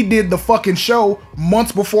 And he did the fucking show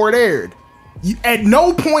months before it aired. At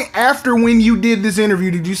no point after when you did this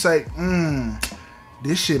interview did you say,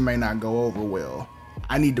 this shit may not go over well.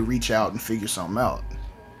 I need to reach out and figure something out.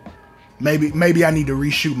 Maybe I need to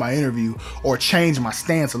reshoot my interview or change my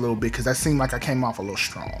stance a little bit, because that seemed like I came off a little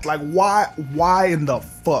strong. Like, why in the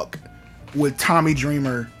fuck would Tommy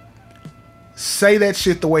Dreamer say that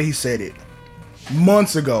shit the way he said it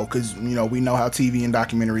months ago? Because, we know how TV and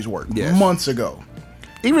documentaries work. Yes. Months ago.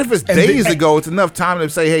 Even if it's days ago, it's enough time to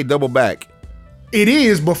say, hey, double back. It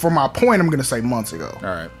is, but for my point, I'm going to say months ago. All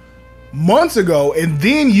right. Months ago, and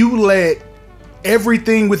then you let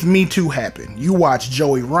everything with Me Too happen. You watch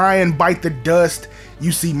Joey Ryan bite the dust.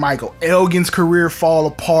 You see Michael Elgin's career fall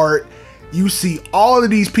apart. You see all of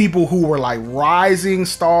these people who were like rising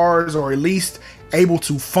stars, or at least able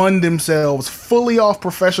to fund themselves fully off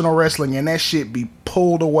professional wrestling, and that shit be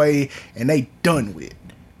pulled away and they done with.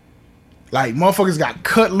 Like, motherfuckers got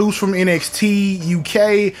cut loose from NXT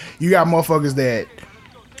UK. You got motherfuckers that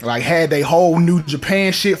like had they whole New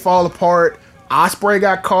Japan shit fall apart. Ospreay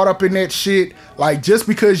got caught up in that shit. Like, just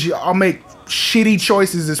because y'all make shitty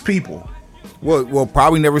choices as people. We'll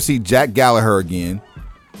probably never see Jack Gallagher again.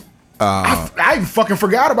 I even fucking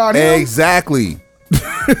forgot about him. Exactly.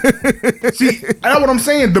 See, that's what I'm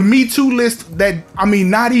saying. The Me Too list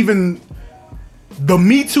not even the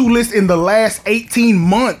Me Too list in the last 18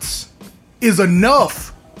 months is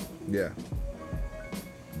enough. Yeah.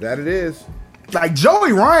 That it is. Like,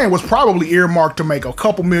 Joey Ryan was probably earmarked to make a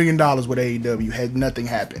couple $1 million with AEW had nothing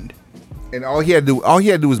happened. And all he had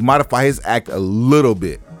to do was modify his act a little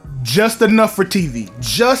bit. Just enough for TV.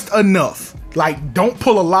 Just enough. Like, don't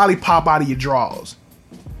pull a lollipop out of your drawers.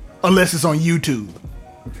 Unless it's on YouTube.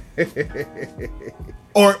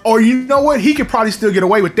 Or you know what? He could probably still get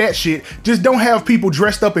away with that shit. Just don't have people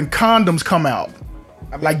dressed up in condoms come out.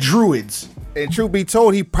 Like druids. And truth be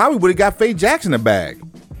told, he probably would have got Faye Jackson a bag.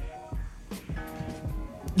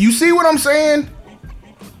 You see what I'm saying?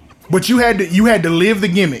 But you had to live the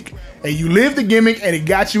gimmick. And you lived the gimmick, and it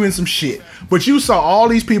got you in some shit. But you saw all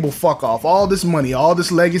these people fuck off, all this money, all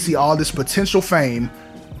this legacy, all this potential fame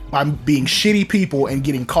by being shitty people and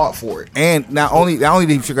getting caught for it. And not only did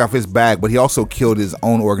he trick off his bag, but he also killed his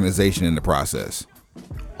own organization in the process.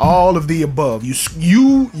 All of the above.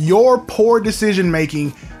 Your poor decision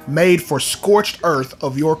making made for scorched earth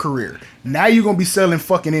of your career. Now you're gonna be selling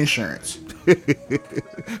fucking insurance.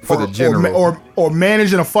 For the general. Or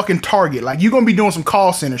managing a fucking Target. Like, you're gonna be doing some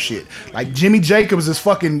call center shit. Like, Jimmy Jacobs is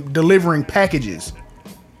fucking delivering packages.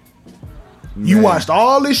 Man. You watched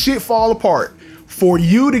all this shit fall apart for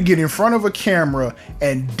you to get in front of a camera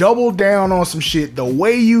and double down on some shit the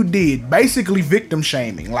way you did. Basically victim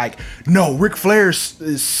shaming. Like, no, Ric Flair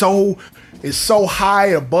is so high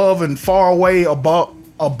above and far away above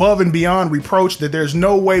above and beyond reproach that there's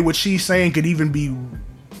no way what she's saying could even be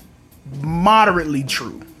moderately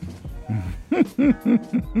true.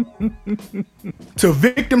 To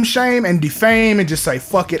victim shame and defame and just say,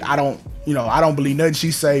 fuck it, I don't believe nothing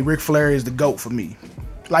she say. Ric Flair is the GOAT for me.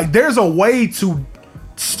 Like, there's a way to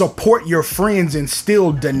support your friends and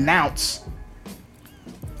still denounce.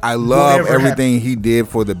 I love everything he did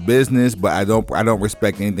for the business, but I don't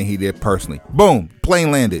respect anything he did personally. Boom,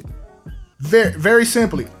 plane landed. Very, very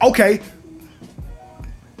simply. Okay.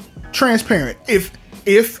 Transparent.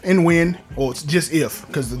 If and when, well, it's just if,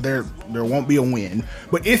 because there won't be a win.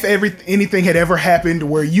 But if anything had ever happened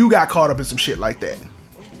where you got caught up in some shit like that,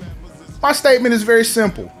 my statement is very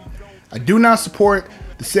simple. I do not support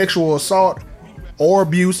the sexual assault or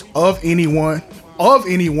abuse of anyone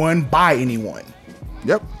by anyone.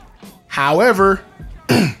 Yep. However,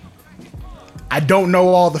 I don't know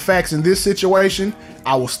all the facts in this situation.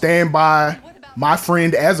 I will stand by my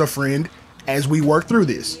friend as a friend as we work through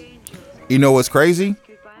this. You know what's crazy?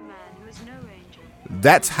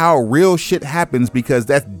 That's how real shit happens, because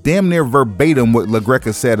that's damn near verbatim what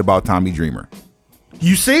LaGreca said about Tommy Dreamer.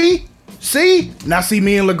 You see? Now see,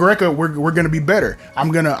 me and LaGreca, we're gonna be better.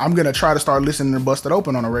 I'm gonna try to start listening to Busted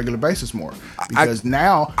Open on a regular basis more, because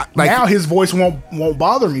now his voice won't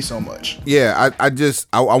bother me so much. Yeah,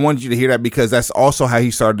 I wanted you to hear that, because that's also how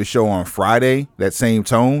he started the show on Friday, that same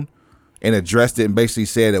tone, and addressed it and basically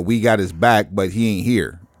said that we got his back, but he ain't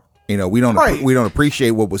here. You know, we don't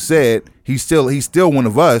appreciate what was said. He's still one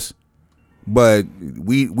of us, but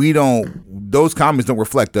we don't. Those comments don't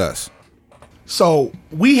reflect us. So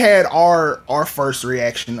we had our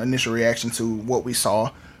initial reaction to what we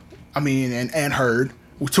saw. I mean, and heard.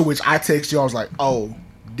 To which I texted you. I was like, "Oh,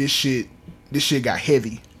 this shit got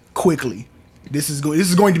heavy quickly. This is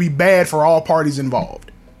going to be bad for all parties involved.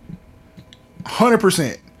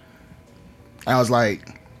 100%." I was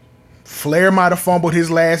like, Flair might have fumbled his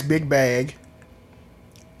last big bag,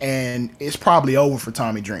 and it's probably over for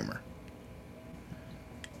Tommy Dreamer.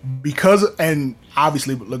 And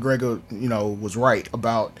obviously LaGreca, was right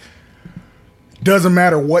about, doesn't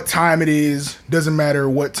matter what time it is, doesn't matter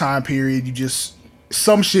what time period,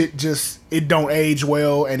 some shit it don't age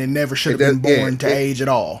well, and it never should have been born to age at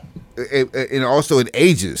all. And also it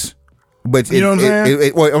ages, but you know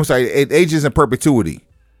what I'm saying? It ages in perpetuity.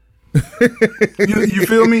 You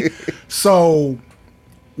feel me? So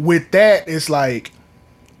with that, it's like,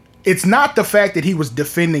 it's not the fact that he was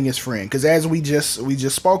defending his friend, because as we just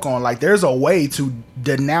spoke on, like, there's a way to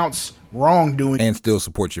denounce wrongdoing and still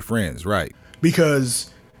support your friends, right?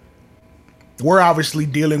 Because we're obviously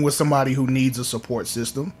dealing with somebody who needs a support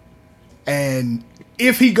system, and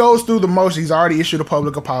if he goes through the motions, he's already issued a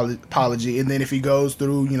public apology, and then if he goes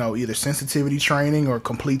through, either sensitivity training or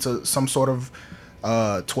completes some sort of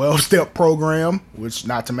 12-step program, which,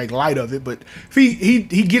 not to make light of it, but if he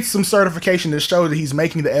gets some certification to show that he's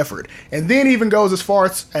making the effort, and then even goes as far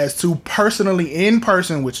as to personally, in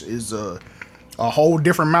person, which is a whole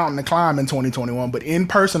different mountain to climb in 2021, but in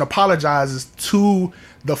person apologizes to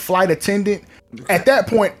the flight attendant. At that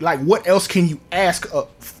point, like, what else can you ask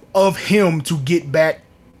of him to get back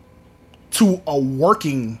to a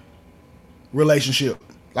working relationship?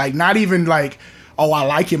 Like, not even like, oh, I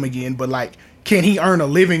like him again, but like, can he earn a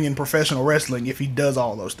living in professional wrestling if he does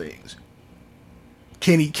all those things?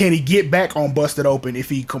 Can he get back on Busted Open if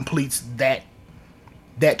he completes that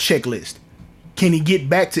checklist? Can he get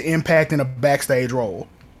back to Impact in a backstage role?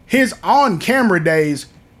 His on-camera days,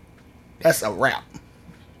 that's a wrap.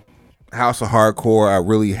 House of Hardcore, I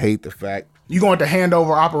really hate the fact you're going to hand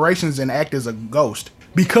over operations and act as a ghost.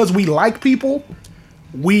 Because we like people,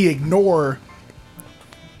 we ignore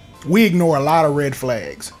a lot of red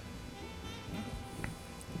flags.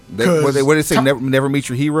 What did they say? Never meet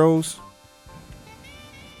your heroes?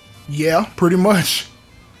 Yeah, pretty much.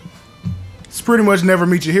 It's pretty much never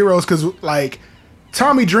meet your heroes, because, like,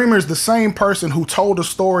 Tommy Dreamer is the same person who told a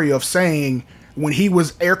story of saying when he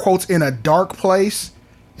was, air quotes, in a dark place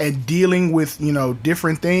and dealing with,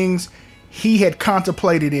 different things, he had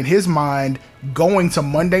contemplated in his mind going to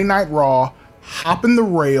Monday Night Raw, hopping the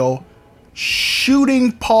rail,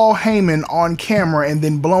 shooting Paul Heyman on camera, and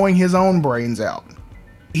then blowing his own brains out.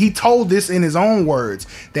 He told this in his own words,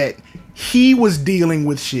 that he was dealing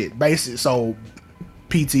with shit, basically. So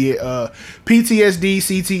PTSD,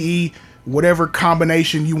 CTE, whatever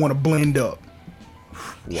combination you want to blend up. Wow.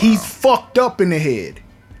 He's fucked up in the head.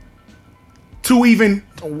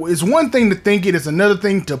 It's one thing to think it, it's another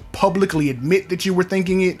thing to publicly admit that you were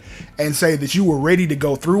thinking it and say that you were ready to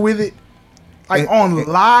go through with it. Like, on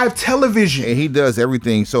live television. And he does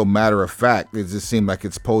everything so matter of fact. It just seems like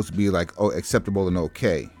it's supposed to be like, acceptable and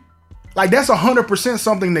okay. Like, that's 100%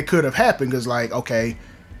 something that could have happened. Because, like, okay,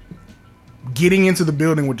 getting into the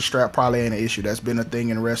building with the strap probably ain't an issue. That's been a thing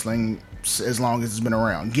in wrestling as long as it's been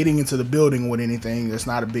around. Getting into the building with anything, that's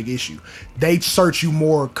not a big issue. They search you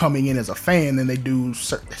more coming in as a fan than they do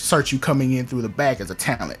search you coming in through the back as a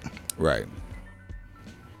talent. Right.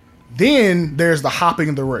 Then there's the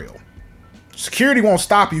hopping the rail. Security won't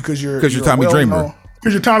stop you because you're Tommy Dreamer.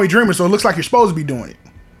 Because you're Tommy Dreamer, so it looks like you're supposed to be doing it.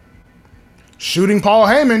 Shooting Paul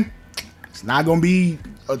Heyman, it's not going to be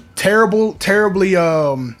a terribly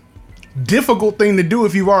difficult thing to do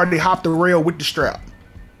if you've already hopped the rail with the strap.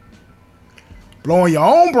 Blowing your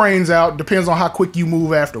own brains out depends on how quick you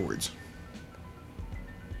move afterwards.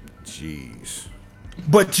 Jeez.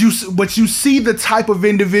 But you see the type of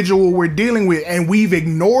individual we're dealing with, and we've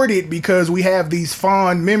ignored it because we have these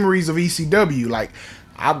fond memories of ECW. Like,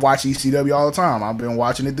 I watch ECW all the time. I've been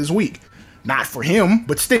watching it this week. Not for him,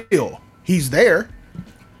 but still, he's there.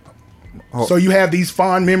 Oh. So you have these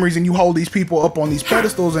fond memories, and you hold these people up on these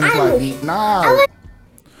pedestals, and it's like, nah.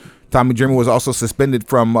 Tommy Dreamer was also suspended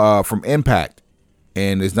from Impact,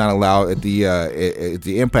 and is not allowed at the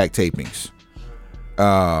Impact tapings.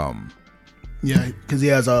 Yeah, because he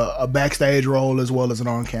has a backstage role as well as an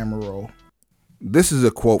on-camera role. This is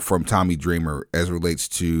a quote from Tommy Dreamer as relates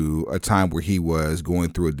to a time where he was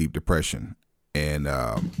going through a deep depression. And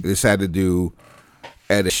this had to do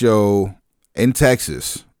at a show in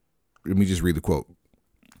Texas. Let me just read the quote.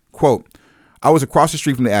 Quote, I was across the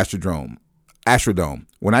street from the Astrodome.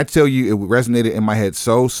 When I tell you it resonated in my head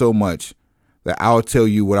so much that I'll tell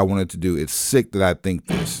you what I wanted to do. It's sick that I think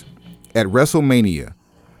this. At WrestleMania,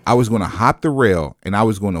 I was going to hop the rail and I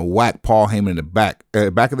was going to whack Paul Heyman in the back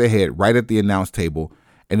of the head right at the announce table,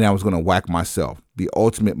 and then I was going to whack myself, the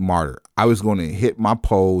ultimate martyr. I was going to hit my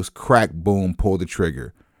pose, crack, boom, pull the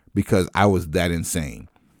trigger because I was that insane.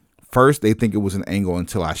 First, they think it was an angle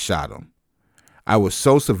until I shot him. I was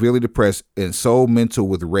so severely depressed and so mental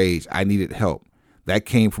with rage, I needed help. That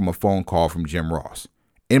came from a phone call from Jim Ross.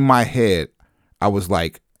 In my head, I was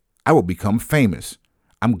like, I will become famous.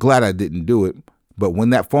 I'm glad I didn't do it. But when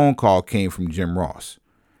that phone call came from Jim Ross,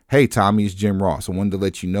 hey, Tommy, it's Jim Ross. I wanted to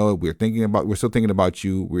let you know we're still thinking about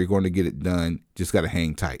you. We're going to get it done. Just got to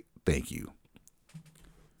hang tight. Thank you.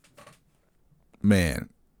 Man,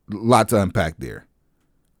 a lot to unpack there.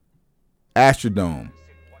 Astrodome.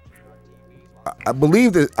 I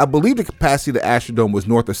believe the capacity of the Astrodome was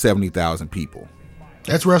north of 70,000 people.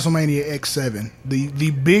 That's WrestleMania X7,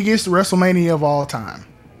 the biggest WrestleMania of all time.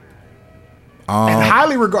 And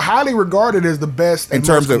highly regarded as the best in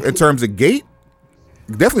terms of gate.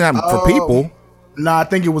 Definitely not for people. Nah, I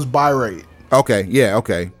think it was buy rate. Okay, yeah,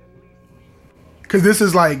 okay. Because this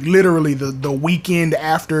is like literally the weekend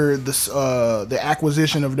after the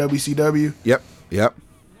acquisition of WCW. Yep.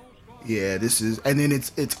 Yeah, this is, and then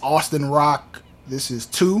it's Austin Rock. This is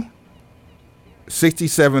 2.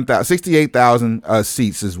 68,000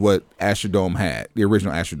 seats is what Astrodome had, the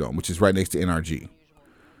original Astrodome, which is right next to NRG.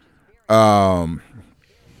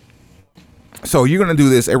 So you're going to do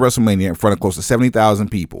this at WrestleMania in front of close to 70,000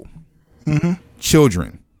 people. Mm-hmm.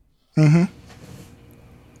 Children. Mm-hmm.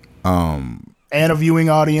 And a viewing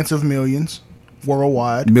audience of millions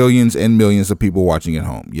worldwide. Millions and millions of people watching at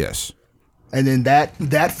home. Yes. And then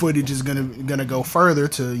that footage is gonna go further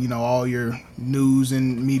to, all your news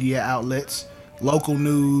and media outlets, local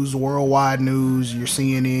news, worldwide news, your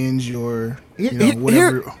CNNs, your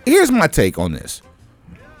whatever. Here's my take on this.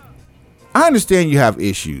 I understand you have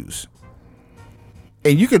issues,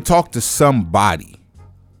 and you can talk to somebody.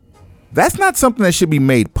 That's not something that should be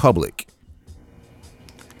made public.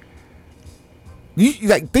 You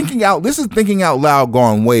this is thinking out loud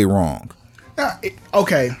gone way wrong.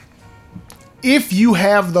 Okay. If you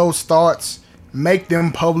have those thoughts, make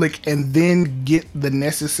them public and then get the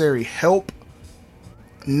necessary help,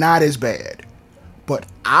 not as bad. But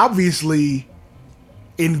obviously,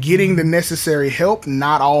 in getting the necessary help,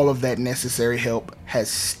 not all of that necessary help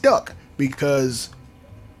has stuck, because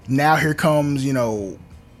now here comes,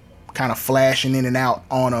 kind of flashing in and out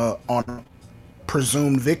on a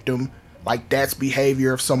presumed victim. Like, that's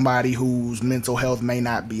behavior of somebody whose mental health may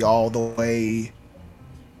not be all the way,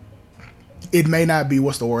 it may not be,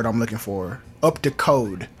 what's the word I'm looking for, up to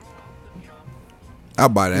code. I'll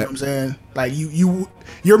buy that. You know what I'm saying? Like,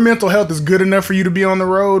 your mental health is good enough for you to be on the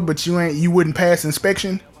road, but you wouldn't pass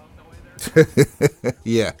inspection.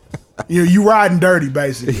 Yeah. You riding dirty,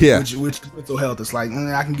 basically. Yeah. Which mental health, it's like,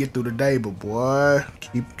 I can get through the day, but boy,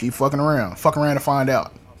 keep fucking around. Fuck around to find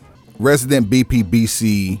out. Resident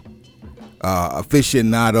BPBC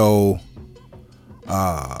aficionado,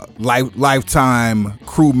 lifetime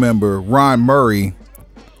crew member Ron Murray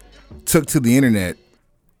took to the internet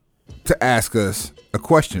to ask us a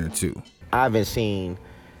question or two. I haven't seen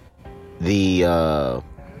the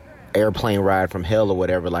airplane ride from hell or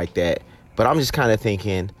whatever like that, but I'm just kind of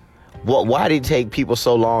thinking, why did it take people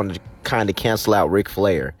so long to kind of cancel out Ric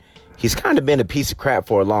Flair? He's kind of been a piece of crap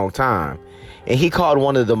for a long time, and he called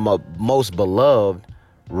one of the most beloved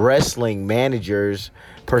wrestling managers,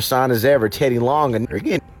 personas ever, Teddy Long. And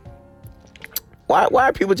again, why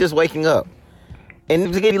are people just waking up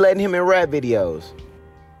and letting him in rap videos?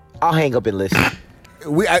 I'll hang up and listen.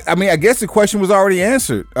 I mean, I guess the question was already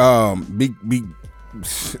answered.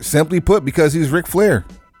 Simply put, because he's Ric Flair.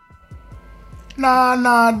 No.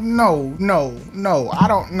 I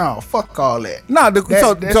don't know. Fuck all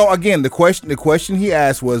that. So again, the question he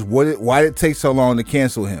asked was, why did it take so long to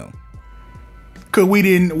cancel him? Cause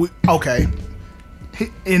okay.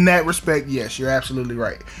 In that respect, yes, you're absolutely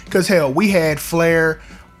right. Cause hell, we had Flair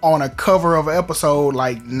on a cover of an episode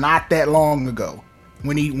like not that long ago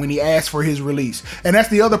when he asked for his release. And that's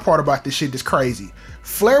the other part about this shit that's crazy.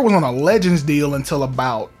 Flair was on a Legends deal until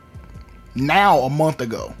about now a month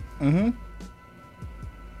ago. Mm-hmm.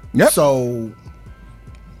 Yep. So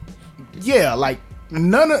yeah, like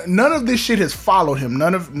none of this shit has followed him.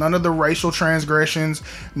 None of the racial transgressions,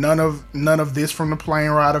 none of this from the plane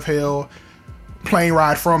ride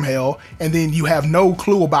from hell, and then you have no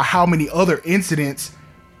clue about how many other incidents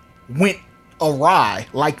went awry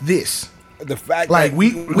like this. The fact, like we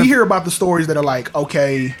hear about the stories that are like,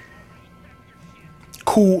 okay,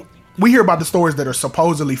 cool. We hear about the stories that are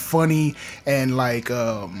supposedly funny and like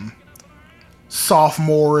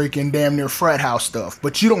sophomoric and damn near frat house stuff,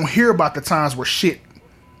 but you don't hear about the times where shit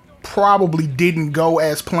probably didn't go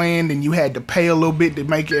as planned and you had to pay a little bit to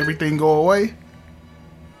make everything go away.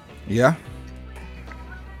 Yeah.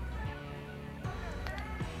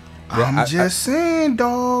 I'm just saying,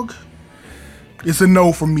 dog. It's a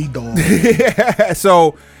no from me, dog.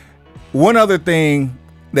 So, one other thing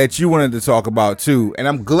that you wanted to talk about too, and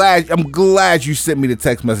I'm glad you sent me the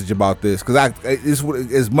text message about this, because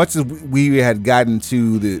as much as we had gotten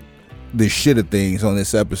to the shit of things on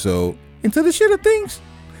this episode, into the shit of things.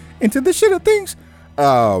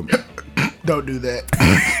 Don't do that.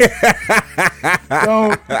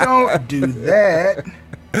 don't do that.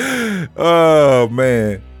 Oh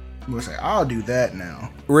man. I'm gonna say I'll do that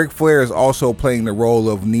now. Ric Flair is also playing the role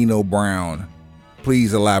of Nino Brown.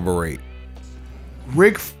 Please elaborate.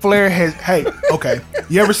 Ric Flair has. Hey, okay.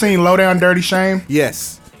 You ever seen Low Down Dirty Shame?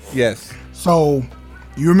 Yes. So,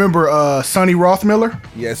 you remember Sonny Rothmiller?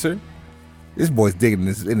 Yes, sir. This boy's digging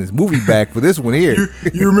in his movie bag for this one here.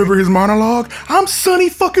 You remember his monologue? I'm Sonny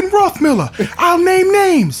fucking Rothmiller. I'll name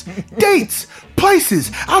names, dates,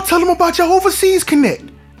 places. I'll tell them about your overseas connect.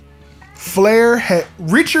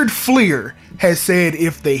 Richard Fleer has said,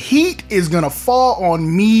 if the heat is gonna fall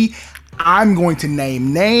on me, I'm going to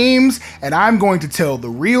name names and I'm going to tell the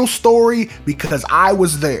real story because I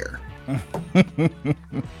was there.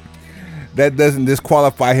 That doesn't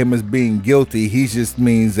disqualify him as being guilty. He just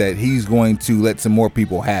means that he's going to let some more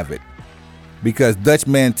people have it. Because Dutch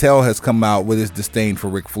Mantell has come out with his disdain for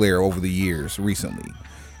Ric Flair over the years recently.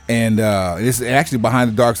 And it's actually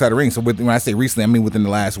behind the dark side of the ring. So when I say recently, I mean within the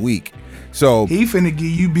last week. So he finna give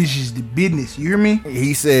you bitches the business. You hear me?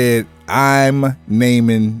 He said, I'm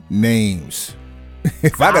naming names.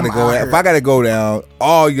 If I gotta go down,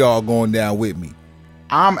 all y'all going down with me.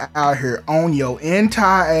 I'm out here on your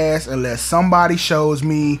entire ass unless somebody shows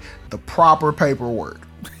me the proper paperwork.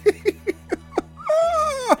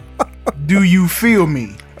 Do you feel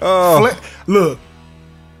me? Look,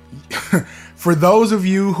 for those of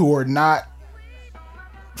you who are not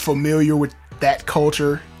familiar with that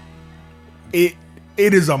culture, it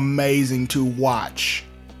is amazing to watch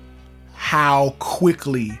how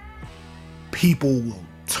quickly people will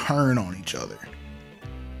turn on each other.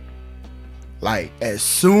 Like, as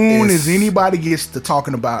soon as anybody gets to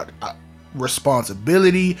talking about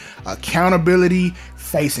responsibility, accountability,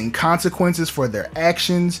 facing consequences for their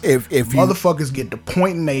actions, if motherfuckers get to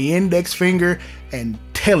pointing their index finger and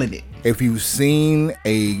telling it. If you've seen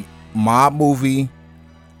a mob movie,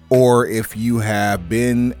 or if you have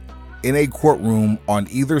been in a courtroom on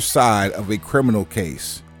either side of a criminal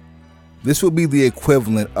case, this would be the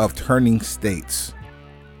equivalent of turning states.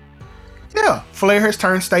 Yeah, Flair has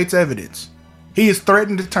turned state's evidence. He is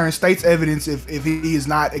threatened to turn state's evidence if he is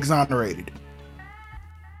not exonerated.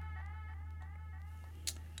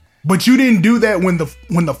 But you didn't do that when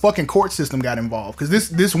the fucking court system got involved, because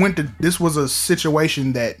this was a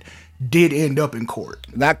situation that did end up in court.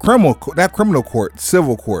 Not criminal court,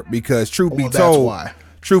 civil court. Because truth be told,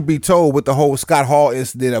 with the whole Scott Hall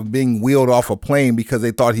incident of being wheeled off a plane because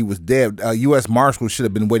they thought he was dead, U.S. Marshals should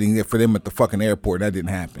have been waiting there for them at the fucking airport. That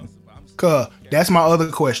didn't happen. That's my other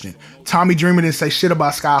question. Tommy Dreamer didn't say shit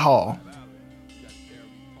about Scott Hall.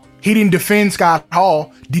 He didn't defend Scott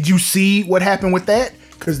Hall. Did you see what happened with that?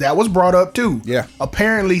 Because that was brought up too. Yeah.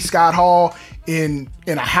 Apparently Scott Hall in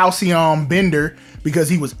a halcyon bender because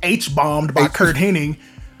he was H-bombed by Kurt Hennig.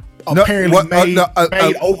 Apparently made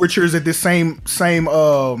overtures at the same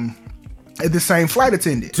flight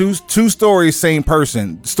attendant. Two stories, same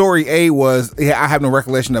person. Story A was, I have no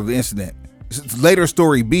recollection of the incident. Later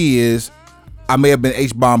story B is, I may have been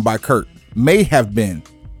H-bombed by Kurt. May have been.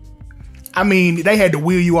 I mean, they had to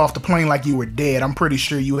wheel you off the plane like you were dead. I'm pretty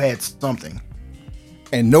sure you had something.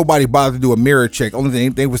 And nobody bothered to do a mirror check. Only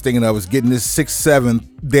thing they was thinking of was getting this 6'7",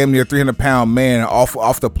 damn near 300-pound man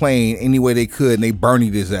off the plane any way they could, and they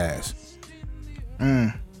burnied his ass.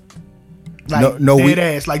 Dead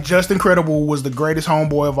ass. Like Justin Credible was the greatest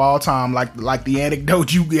homeboy of all time. Like the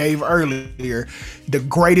anecdote you gave earlier, the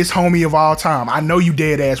greatest homie of all time. I know you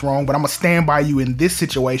dead ass wrong, but I'm gonna stand by you in this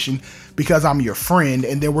situation because I'm your friend,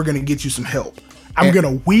 and then we're gonna get you some help. I'm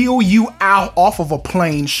gonna wheel you out off of a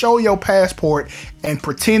plane, show your passport, and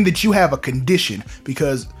pretend that you have a condition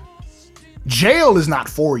because jail is not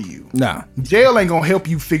for you. Nah, jail ain't gonna help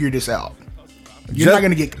you figure this out. You're not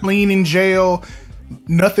gonna get clean in jail.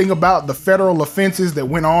 Nothing about the federal offenses that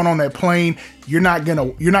went on that plane. You're not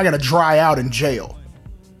gonna dry out in jail.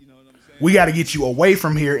 We got to get you away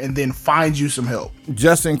from here and then find you some help.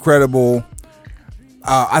 Justin Credible.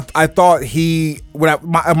 I thought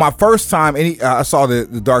my first time I saw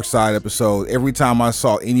the Dark Side episode. Every time I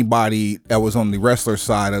saw anybody that was on the wrestler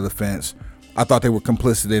side of the fence, I thought they were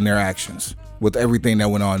complicit in their actions with everything that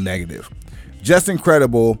went on negative. Justin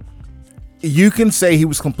Credible, you can say he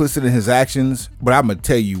was complicit in his actions, but I'm gonna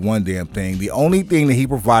tell you one damn thing. The only thing that he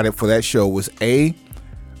provided for that show was A,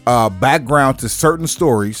 background to certain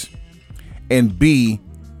stories, and B,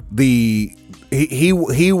 he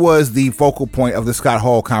was the focal point of the Scott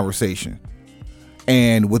Hall conversation.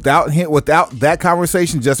 And without that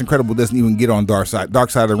conversation, Justin Credible doesn't even get on Dark Side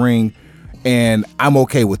of the Ring, and I'm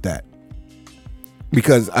okay with that.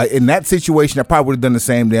 Because in that situation, I probably would have done the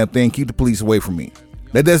same damn thing. Keep the police away from me.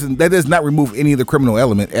 That does not remove any of the criminal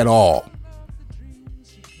element at all.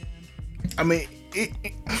 I mean,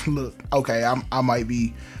 look, okay, I might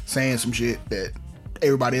be saying some shit that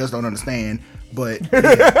everybody else don't understand, but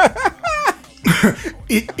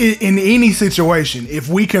in any situation, if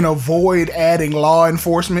we can avoid adding law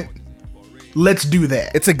enforcement, let's do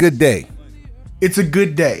that. It's a good day. It's a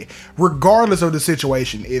good day, regardless of the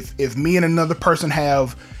situation. If me and another person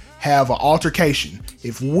have an altercation,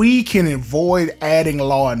 if we can avoid adding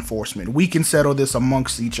law enforcement, we can settle this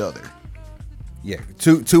amongst each other. Yeah,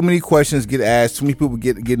 too many questions get asked, too many people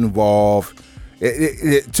get involved,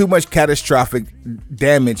 too much catastrophic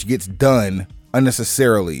damage gets done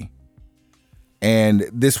unnecessarily. And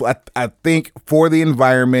this, I think, for the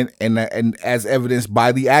environment and as evidenced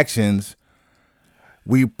by the actions,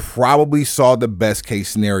 we probably saw the best case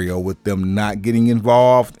scenario with them not getting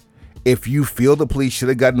involved. If you feel the police should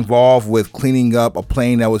have got involved with cleaning up a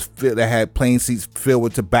plane that had plane seats filled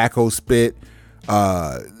with tobacco spit,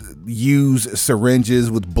 use syringes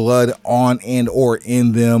with blood on and or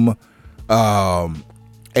in them,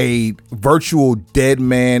 a virtual dead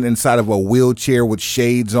man inside of a wheelchair with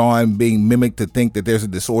shades on being mimicked to think that there's a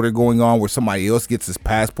disorder going on where somebody else gets his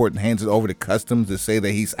passport and hands it over to customs to say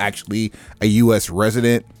that he's actually a U.S.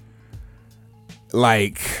 resident.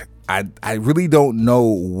 Like, I really don't know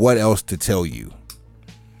what else to tell you.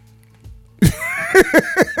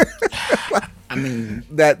 I mean,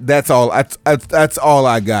 that's all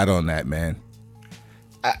I got on that, man.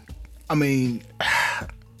 I mean,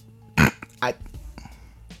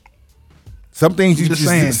 some things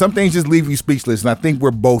just leave you speechless, and I think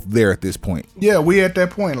we're both there at this point. Yeah, we at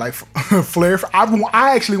that point. Like Flair,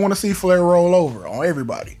 I actually want to see Flair roll over on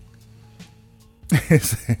everybody. I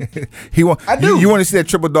do. You want to see that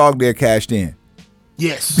triple dog there cashed in?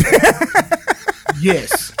 Yes.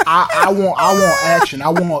 Yes. I want action. I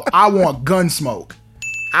want gun smoke.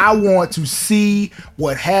 I want to see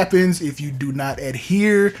what happens if you do not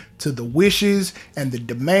adhere to the wishes and the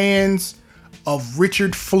demands of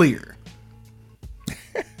Richard Flair.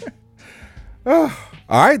 All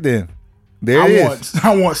right then. There it is.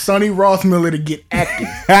 I want Sonny Rothmiller to get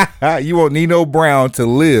active. You want Nino Brown to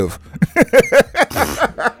live.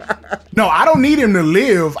 No, I don't need him to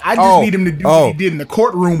live. I just need him to do what he did in the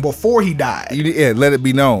courtroom before he died. Let it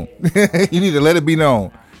be known. You need to let it be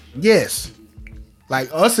known. Yes. Like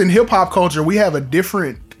us in hip hop culture, we have a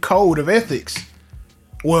different code of ethics.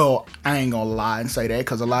 Well, I ain't gonna lie and say that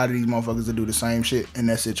because a lot of these motherfuckers will do the same shit in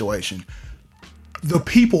that situation. The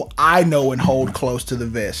people I know and hold close to the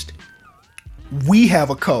vest, we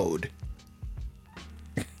have a code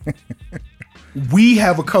We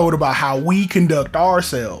have a code about how we conduct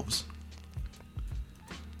ourselves.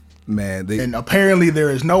 Man, and apparently there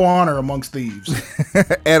is no honor amongst thieves.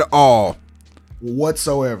 At all.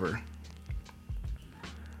 Whatsoever.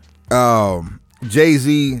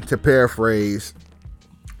 Jay-Z, to paraphrase,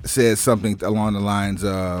 said something along the lines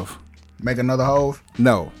of... Make another Hove?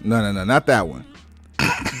 No, not that one.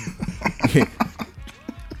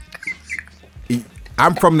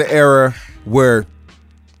 I'm from the era where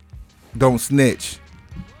don't snitch.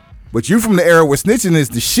 But you from the era where snitching is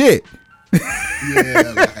the shit.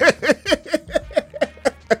 Yeah, like.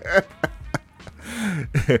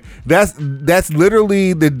 That's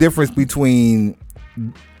literally the difference between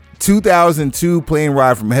 2002 Plane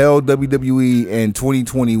Ride from Hell WWE and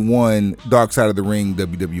 2021 Dark Side of the Ring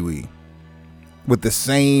WWE, with the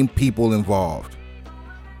same people involved.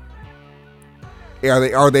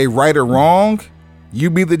 Are they right or wrong? You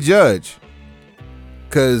be the judge.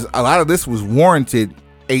 Because a lot of this was warranted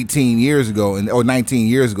 18 years ago or 19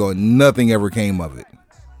 years ago, and nothing ever came of it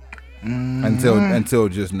until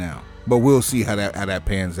just now. But we'll see how that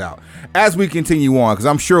pans out as we continue on, because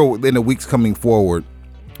I'm sure in the weeks coming forward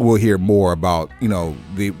we'll hear more about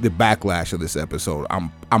the backlash of this episode.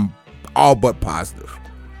 I'm all but positive,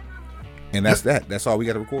 and that's all we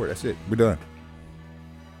got to record. That's it. We're done.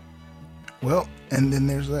 Well, and then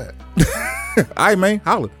there's that. All right, man.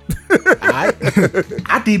 Holla.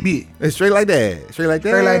 I did it. Straight like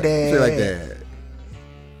that.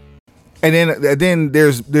 And then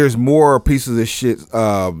there's more pieces of shit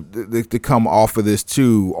to come off of this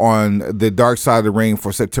too. On the Dark Side of the Ring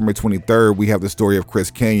for September 23rd, we have the story of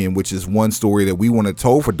Chris Kanyon, which is one story that we want to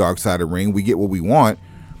tell for Dark Side of the Ring. We get what we want,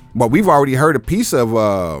 but we've already heard a piece of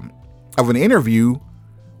an interview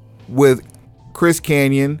with Chris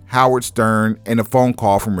Kanyon, Howard Stern, and a phone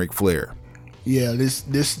call from Ric Flair. Yeah, this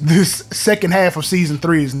second half of season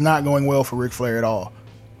 3 is not going well for Ric Flair at all.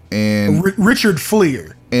 And Richard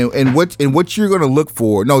Flair. And what you're gonna look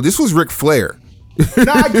for? No, this was Ric Flair.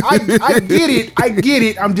 No, I get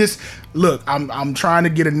it. I'm trying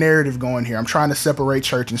to get a narrative going here. I'm trying to separate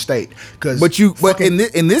church and state. But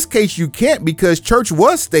in this case you can't, because church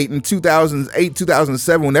was state in 2008,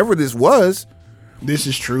 2007, whenever this was. This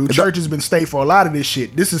is true. Church has been state for a lot of this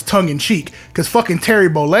shit. This is tongue in cheek, because fucking Terry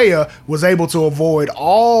Bollea was able to avoid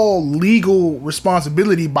all legal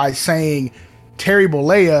responsibility by saying Terry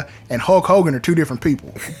Bollea and Hulk Hogan are two different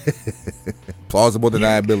people. Plausible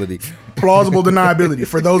deniability. Plausible deniability.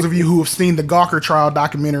 For those of you who have seen the Gawker trial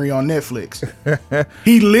documentary on Netflix,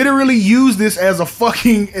 he literally used this as a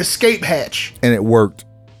fucking escape hatch, and it worked.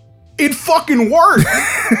 It fucking worked.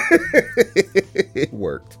 It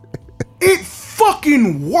worked. It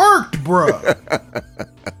fucking worked, bruh.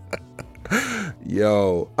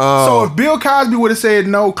 Yo. So if Bill Cosby would have said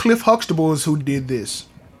no, Cliff Huxtable is who did this.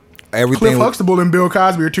 Cliff Huxtable and Bill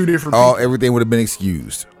Cosby are two different people. Everything would have been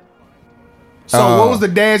excused. So what was the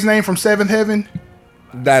dad's name from Seventh Heaven?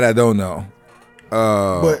 That I don't know.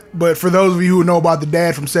 But for those of you who know about the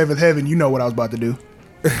dad from Seventh Heaven, you know what I was about to do.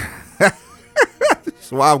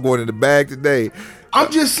 That's why I'm going in the bag today. I'm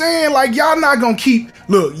just saying, like, you're not gonna keep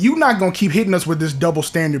hitting us with this double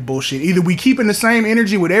standard bullshit. Either we keeping the same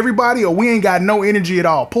energy with everybody, or we ain't got no energy at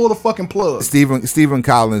all. Pull the fucking plug. Stephen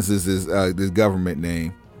Collins is his government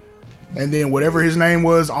name. And then whatever his name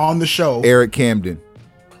was on the show, Eric Camden.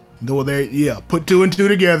 Well, put 2 and 2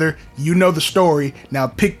 together. You know the story. Now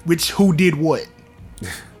pick who did what.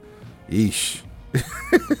 Yeesh. You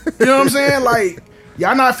know what I'm saying? Like,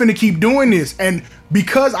 y'all not finna keep doing this. And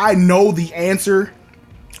because I know the answer,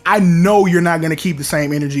 I know you're not gonna keep the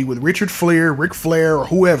same energy with Richard Flair, Ric Flair, or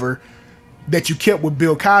whoever that you kept with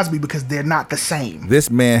Bill Cosby, because they're not the same. This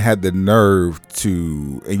man had the nerve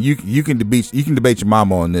to, and you can debate your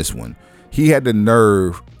mama on this one. He had the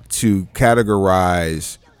nerve to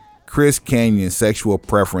categorize Chris Kanyon's sexual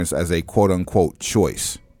preference as a quote unquote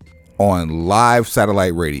choice on live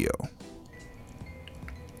satellite radio.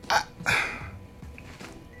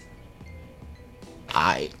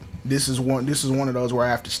 This is one of those where I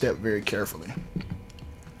have to step very carefully.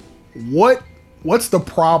 What's the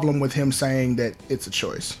problem with him saying that it's a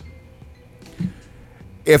choice?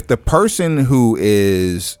 If the person who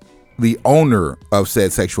is the owner of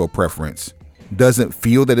said sexual preference doesn't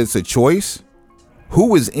feel that it's a choice,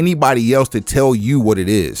 who is anybody else to tell you what it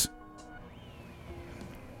is?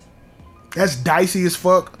 That's dicey as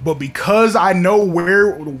fuck, but because I know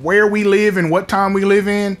where we live and what time we live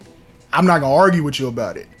in, I'm not gonna argue with you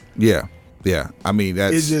about it. Yeah. I mean,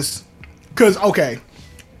 it's just because, okay,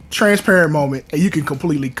 transparent moment, and you can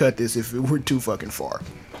completely cut this if we're too fucking far.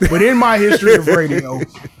 But in my history of radio,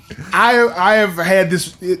 I have had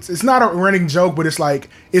this. It's not a running joke, but it's like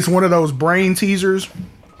it's one of those brain teasers,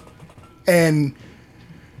 and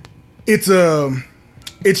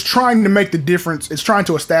it's trying to make the difference. It's trying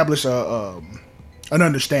to establish an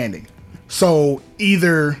understanding. So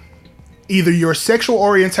either your sexual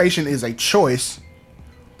orientation is a choice,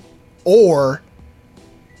 or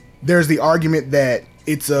there's the argument that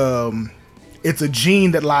it's a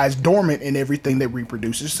gene that lies dormant in everything that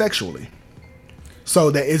reproduces sexually.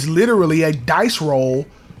 So that it's literally a dice roll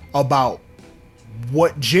about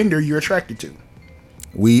what gender you're attracted to.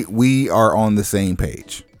 We are on the same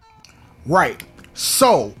page. Right.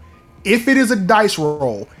 So if it is a dice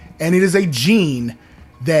roll and it is a gene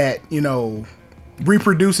that,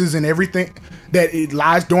 reproduces in everything, that it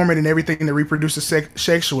lies dormant in everything that reproduces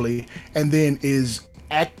sexually, and then is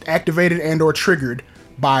activated and or triggered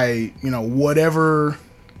by, whatever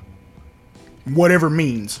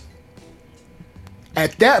means.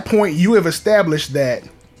 At that point, you have established that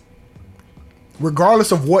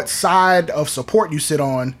regardless of what side of support you sit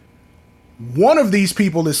on, one of these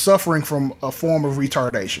people is suffering from a form of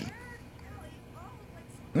retardation.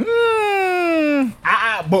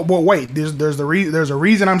 But wait, there's a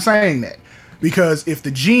reason I'm saying that, because if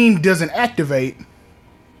the gene doesn't activate,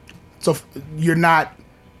 so you're not.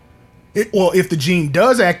 If the gene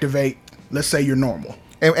does activate, let's say you're normal.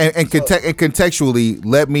 And contextually,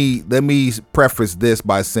 let me preface this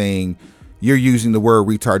by saying you're using the word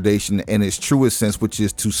retardation in its truest sense, which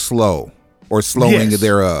is to slow or slowing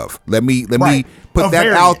thereof. Let me put that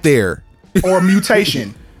out there. Or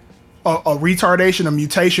mutation. A retardation, a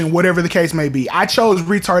mutation, whatever the case may be. I chose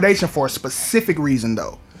retardation for a specific reason,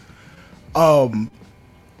 though.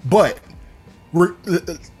 But for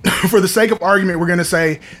the sake of argument, we're going to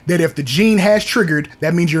say that if the gene has triggered,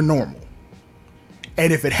 that means you're normal.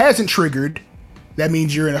 And if it hasn't triggered, that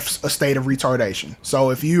means you're in a state of retardation. So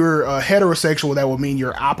if you're heterosexual, that would mean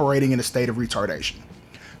you're operating in a state of retardation.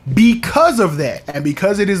 Because of that, and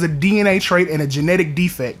because it is a DNA trait and a genetic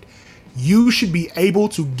defect, you should be able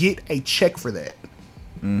to get a check for that.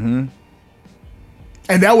 Mm-hmm.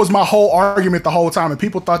 And that was my whole argument the whole time. And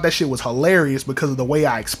people thought that shit was hilarious because of the way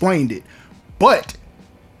I explained it. But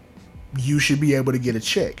you should be able to get a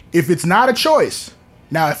check. If it's not a choice.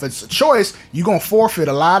 Now, if it's a choice, you're going to forfeit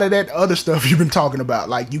a lot of that other stuff you've been talking about.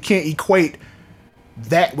 Like, you can't equate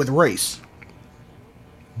that with race.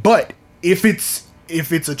 But if it's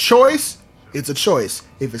a choice, it's a choice.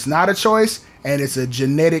 If it's not a choice and it's a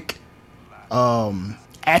genetic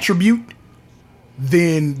attribute,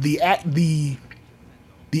 then the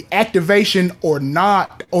activation or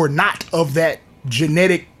not of that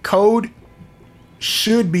genetic code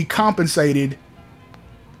should be compensated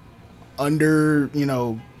under,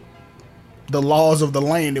 the laws of the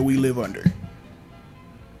land that we live under.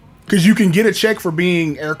 Because you can get a check for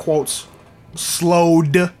being, air quotes,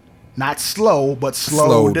 slowed, not slow, but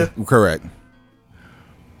slowed. Correct.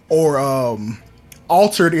 Or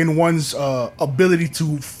altered in one's ability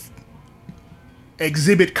to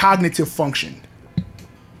exhibit cognitive function.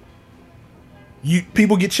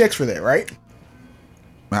 People get checks for that, right?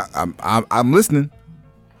 I'm listening.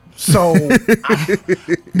 So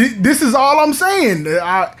this is all I'm saying.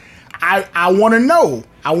 I want to know.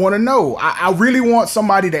 I really want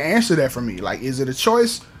somebody to answer that for me. Like, is it a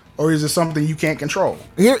choice or is it something you can't control?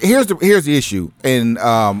 Here's the issue, and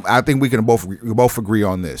I think we can both agree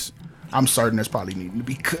on this. I'm certain that's probably needing to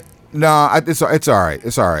be cut. No, it's all right.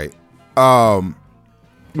 It's all right.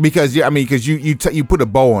 Because you put a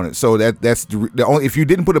bow on it, so that's the only. If you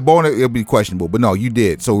didn't put a bow on it, it'll be questionable. But no, you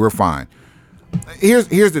did, so we're fine. Here's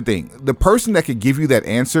the thing: the person that could give you that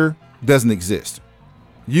answer doesn't exist.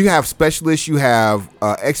 You have specialists, you have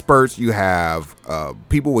experts, you have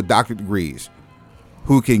people with doctorate degrees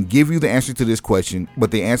who can give you the answer to this question,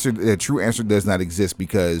 but the true answer does not exist,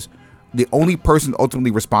 because the only person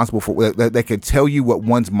ultimately responsible for that can tell you what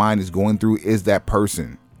one's mind is going through is that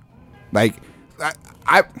person. Like,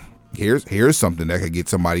 here's something that could get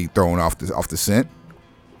somebody thrown off the scent.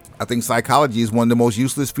 I think psychology is one of the most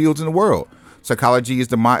useless fields in the world. Psychology is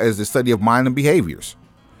the study of mind and behaviors.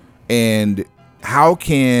 And how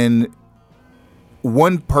can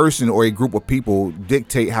one person or a group of people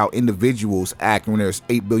dictate how individuals act when there's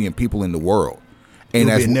 8 billion people in the world? And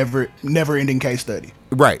it would be a never ending case study.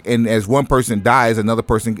 Right. And as one person dies, another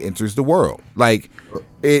person enters the world. Like,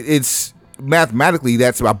 it's mathematically,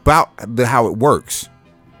 that's about how it works.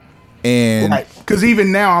 And right. Because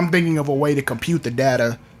even now I'm thinking of a way to compute the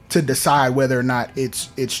data to decide whether or not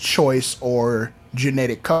it's choice or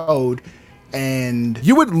genetic code. And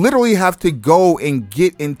you would literally have to go and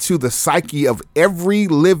get into the psyche of every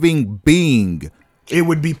living being It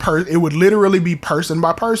would be it would literally be person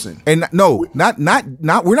by person. And no, not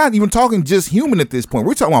we're not even talking just human at this point.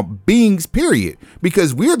 We're talking about beings, period.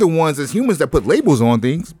 Because we're the ones as humans that put labels on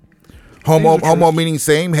things. Homo meaning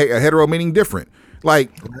same, hetero meaning different.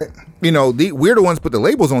 Like, you know, we're the ones put the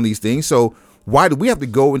labels on these things. So why do we have to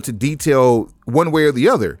go into detail one way or the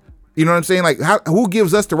other? You know what I'm saying? Like, who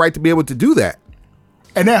gives us the right to be able to do that?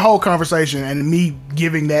 And that whole conversation and me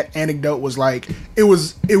giving that anecdote was like, it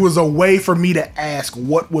was a way for me to ask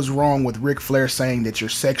what was wrong with Ric Flair saying that your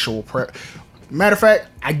sexual matter of fact,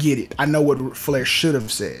 I get it. I know what Flair should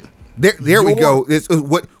have said. There we go. It's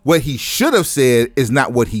what he should have said is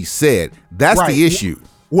not what he said. That's right. The issue.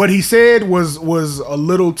 What he said was a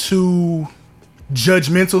little too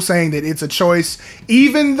judgmental, saying that it's a choice,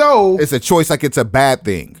 even though it's a choice, like it's a bad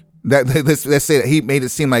thing. Let's say that he made it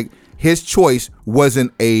seem like his choice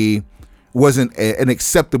wasn't an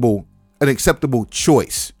acceptable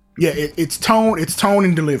choice. Yeah, it's tone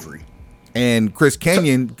and delivery. And Chris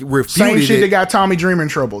Kanyon refuted same shit that got Tommy Dreamer in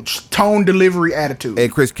trouble. Tone, delivery, attitude. And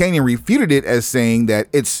Chris Kanyon refuted it as saying that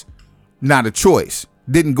it's not a choice.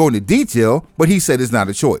 Didn't go into detail, but he said it's not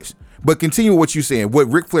a choice. But continue what you're saying. What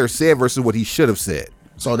Ric Flair said versus what he should have said.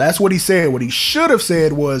 So that's what he said. What he should have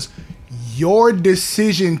said was, your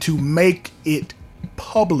decision to make it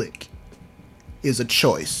public is a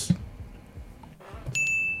choice.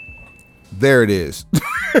 There it is.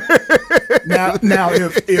 Now,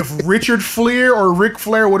 if Richard Flair or Ric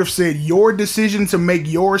Flair would have said, your decision to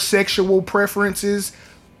make your sexual preferences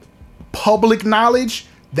public knowledge,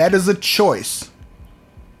 that is a choice,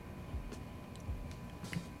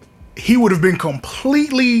 he would have been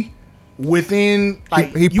completely within.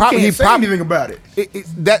 Like, you can't say anything about it.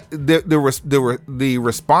 The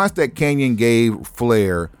response that Kanyon gave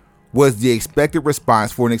Flair was the expected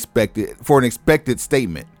response for an expected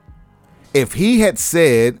statement. If he had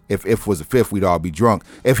said, if was a fifth, we'd all be drunk.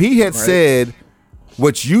 If he had said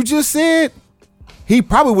what you just said, he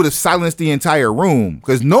probably would have silenced the entire room,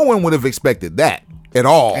 because no one would have expected that at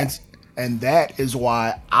all. And that is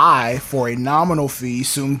why I, for a nominal fee,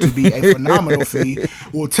 soon to be a phenomenal fee,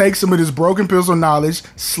 will take some of this broken pencil knowledge,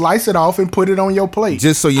 slice it off, and put it on your plate.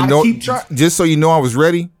 Just so you know I was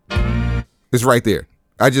ready. It's right there.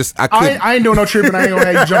 I ain't doing no tripping. I ain't gonna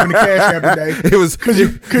have you jump in the cash app today. It was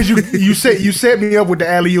because you set me up with the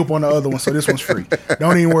alley oop on the other one, so this one's free.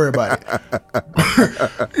 Don't even worry about it.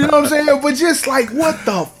 You know what I'm saying? But just like, what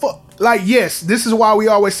the fuck? Like, yes, this is why we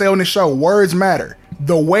always say on this show, words matter.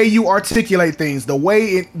 The way you articulate things,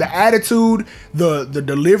 the attitude, the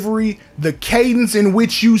delivery, the cadence in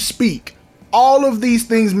which you speak. All of these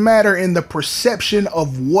things matter in the perception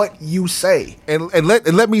of what you say. And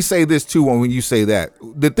let me say this too when you say that.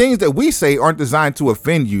 The things that we say aren't designed to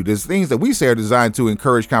offend you. The things that we say are designed to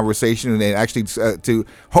encourage conversation and actually to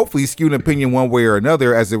hopefully skew an opinion one way or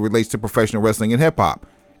another as it relates to professional wrestling and hip hop.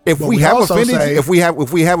 If we have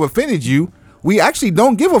offended you, we actually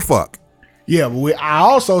don't give a fuck. Yeah, but I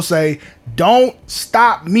also say, don't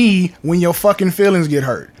stop me when your fucking feelings get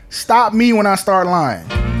hurt. Stop me when I start lying.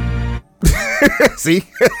 See?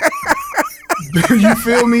 You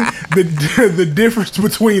feel me? The difference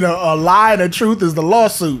between a lie and a truth is the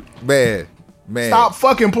lawsuit. Man. Stop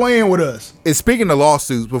fucking playing with us. And speaking of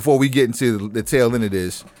lawsuits, before we get into the tail end of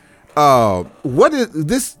this, what is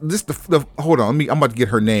this? Hold on, I'm about to get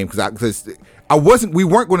her name because we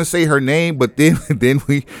weren't going to say her name, but then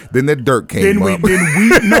the dirt came up.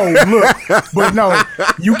 No,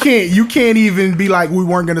 you can't even be like, we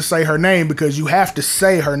weren't going to say her name, because you have to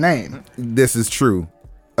say her name. This is true.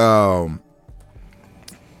 Hold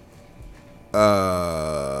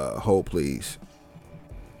please.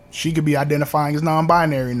 She could be identifying as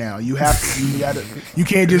non-binary now. You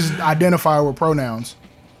can't just identify with pronouns.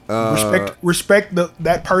 Respect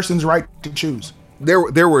that person's right to choose.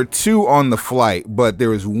 There were two on the flight, but there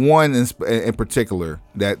was one in particular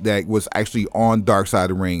that was actually on Dark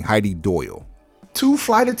Side of the Ring, Heidi Doyle. 2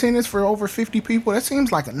 flight attendants for over 50 people? That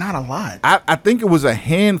seems like not a lot. I think it was a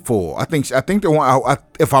handful. I think there were,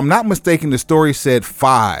 if I'm not mistaken, the story said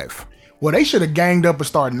 5. Well, they should have ganged up and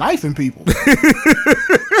started knifing people.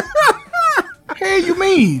 Hey, you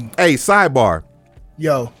mean? Hey, sidebar.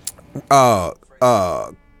 Yo.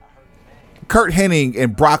 Kurt Hennig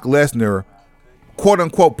and Brock Lesnar, quote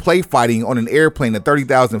unquote, play fighting on an airplane at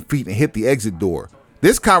 30,000 feet and hit the exit door.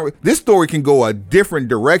 This story can go a different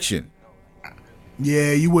direction.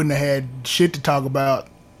 Yeah, you wouldn't have had shit to talk about.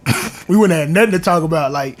 We wouldn't have had nothing to talk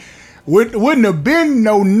about. Like, wouldn't have been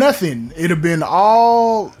nothing. It'd have been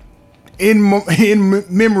all in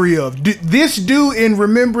memory of this dude, in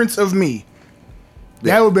remembrance of me.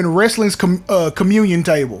 That would have been wrestling's communion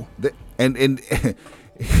table. And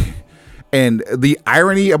And the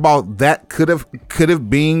irony about that could have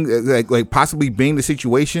been like possibly being the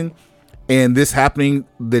situation, and this happening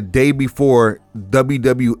the day before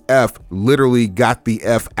WWF literally got the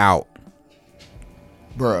F out.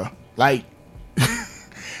 Bruh. Like,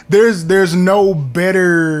 there's no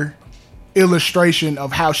better illustration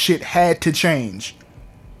of how shit had to change.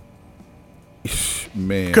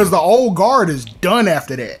 Man. Because the old guard is done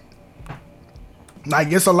after that.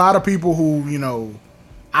 Like, it's a lot of people who, you know,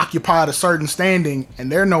 occupied a certain standing, and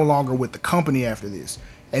they're no longer with the company after this.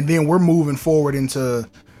 And then we're moving forward into,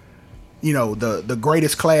 you know, the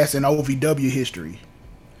greatest class in OVW history.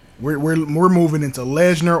 We're moving into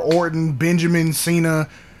Lesnar, Orton, Benjamin, Cena,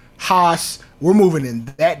 Haas. We're moving in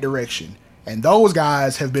that direction. And those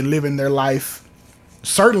guys have been living their life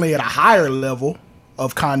certainly at a higher level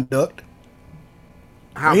of conduct.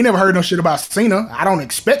 I ain't never heard no shit about Cena. I don't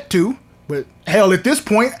expect to. But hell, at this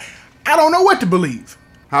point, I don't know what to believe.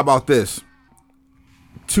 How about this?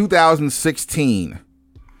 2016,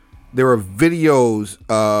 there were videos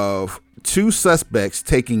of two suspects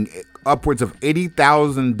taking upwards of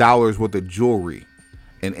 $80,000 worth of jewelry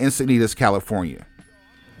in Encinitas, California.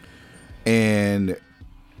 And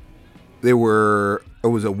it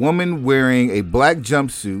was a woman wearing a black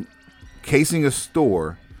jumpsuit casing a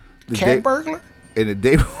store. Cat burglar? And the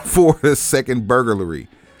day before the second burglary.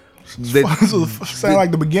 Sound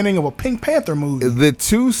like the beginning of a Pink Panther movie. The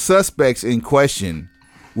two suspects in question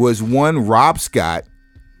was one Rob Scott,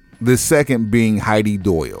 the second being Heidi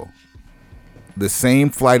Doyle, the same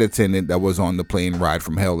flight attendant that was on the Plane Ride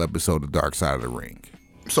from Hell episode of Dark Side of the Ring.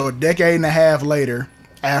 So a decade and a half later,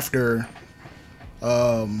 after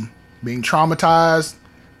being traumatized,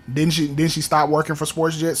 didn't she stop working for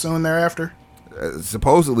SportsJet soon thereafter?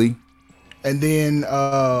 Supposedly. And then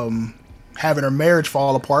having her marriage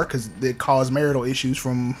fall apart because it caused marital issues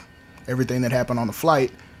from everything that happened on the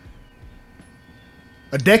flight.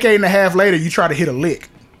 A decade and a half later, you try to hit a lick.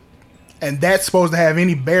 And that's supposed to have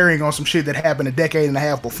any bearing on some shit that happened a decade and a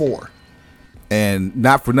half before. And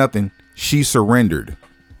not for nothing, she surrendered.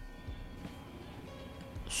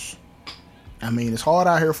 I mean, it's hard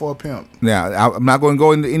out here for a pimp. Now, I'm not going to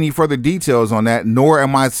go into any further details on that, nor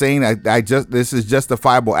am I saying this is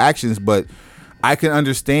justifiable actions, but I can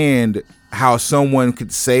understand how someone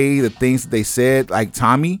could say the things that they said, like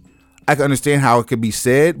Tommy. I can understand how it could be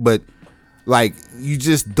said, but like, you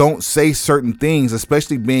just don't say certain things,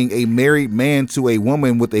 especially being a married man to a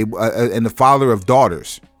woman with and the father of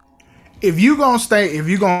daughters. If you gonna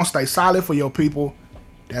stay solid for your people,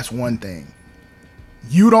 that's one thing.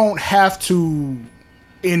 You don't have to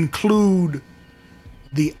include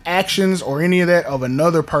the actions or any of that of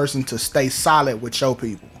another person to stay solid with your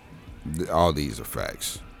people. All these are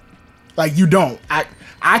facts. Like, you don't.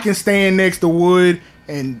 I can stand next to Wood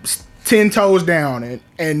and 10 toes down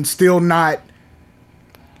and still not.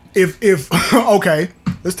 If okay,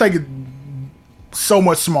 let's take it so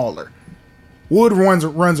much smaller. Wood runs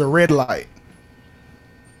a red light.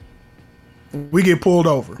 We get pulled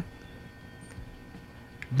over.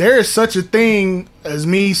 There is such a thing as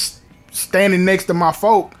me standing next to my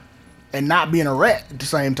folk and not being a rat at the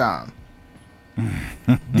same time.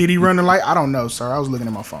 Did he run the light? I don't know, sir. I was looking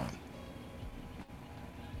at my phone.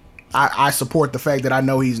 I support the fact that I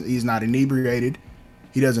know he's not inebriated.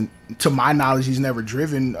 He doesn't, to my knowledge, he's never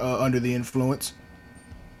driven under the influence.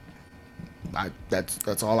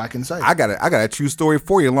 That's all I can say. I got a true story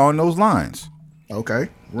for you along those lines. Okay.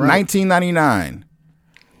 Right. 1999.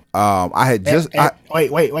 I had just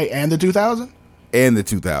wait, and the 2000? And the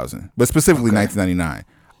 2000, but specifically okay. 1999.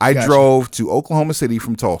 I drove to Oklahoma City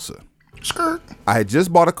from Tulsa. Skirt. I had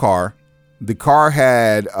just bought a car. The car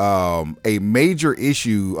had a major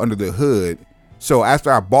issue under the hood. So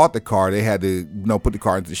after I bought the car, they had to put the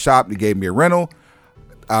car into the shop. They gave me a rental.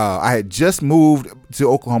 I had just moved to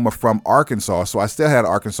Oklahoma from Arkansas, so I still had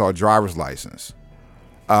an Arkansas driver's license.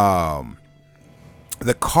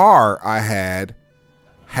 The car I had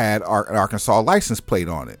an Arkansas license plate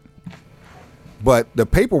on it. But the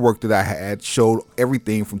paperwork that I had showed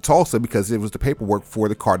everything from Tulsa because it was the paperwork for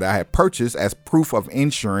the car that I had purchased as proof of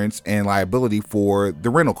insurance and liability for the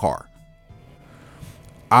rental car.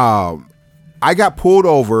 I got pulled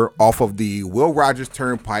over off of the Will Rogers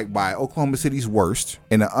Turnpike by Oklahoma City's Worst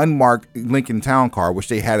in an unmarked Lincoln Town car, which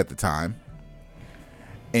they had at the time.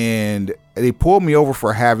 And they pulled me over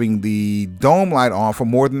for having the dome light on for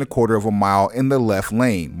more than a quarter of a mile in the left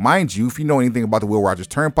lane. Mind you, if you know anything about the Will Rogers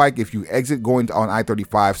Turnpike, if you exit going on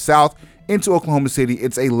I-35 south into Oklahoma City,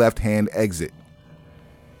 it's a left-hand exit.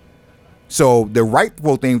 So the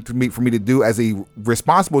rightful thing for me to do as a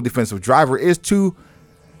responsible defensive driver is to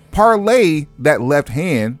parlay that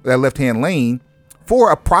left-hand lane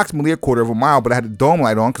for approximately a quarter of a mile, but I had the dome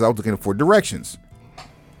light on because I was looking for directions.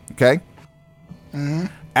 Okay? Mm-hmm.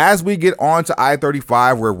 As we get on to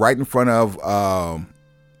I-35, we're right in front of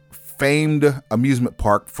famed amusement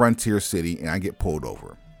park, Frontier City, and I get pulled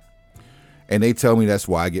over. And they tell me that's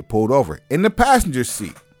why I get pulled over. In the passenger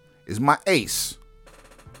seat is my ace.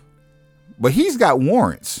 But he's got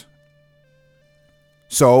warrants.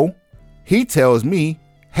 So he tells me,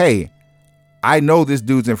 hey, I know this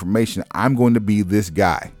dude's information. I'm going to be this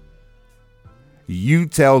guy. You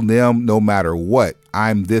tell them no matter what,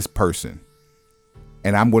 I'm this person.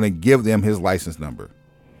 And I'm going to give them his license number.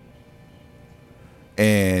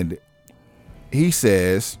 And he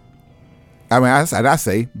says, I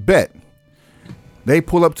say, bet. They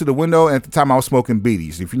pull up to the window, and at the time I was smoking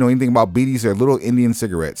beaties. If you know anything about beaties, they're little Indian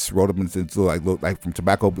cigarettes rolled up into look like from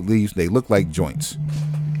tobacco leaves. They look like joints.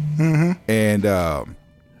 Mm-hmm. And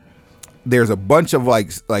there's a bunch of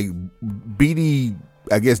like beady,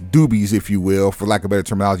 I guess, doobies, if you will, for lack of better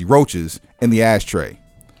terminology, roaches in the ashtray.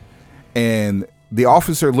 And the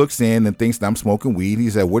officer looks in and thinks that I'm smoking weed. He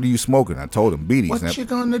said, "What are you smoking?" I told him, beaties. What you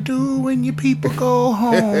gonna do when your people go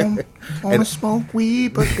home? Wanna smoke weed,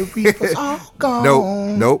 but the reefer's all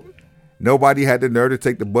gone. Nope. Nobody had the nerve to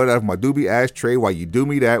take the butt out of my doobie ashtray while you do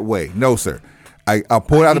me that way. No, sir. I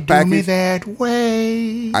pulled out a package. Do me that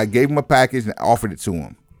way. I gave him a package and offered it to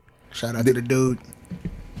him. Shout out to the dude.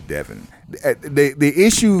 Devin. The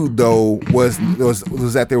issue though was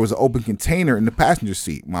that there was an open container in the passenger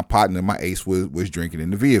seat. My partner, my ace, was drinking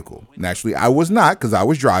in the vehicle. Naturally, I was not, because I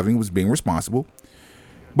was driving, was being responsible.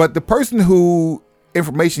 But the person who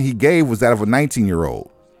information he gave was that of a 19-year-old.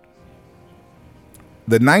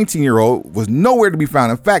 The 19-year-old was nowhere to be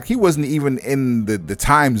found. In fact, he wasn't even in the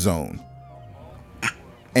time zone.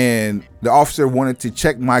 And the officer wanted to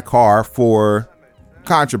check my car for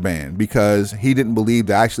contraband because he didn't believe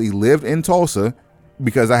that I actually lived in Tulsa,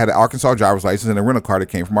 because I had an Arkansas driver's license and a rental car that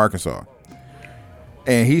came from Arkansas.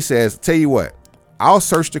 And he says, tell you what, I'll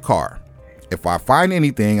search the car. If I find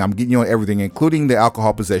anything, I'm getting you on everything, including the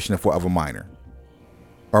alcohol possession of a minor,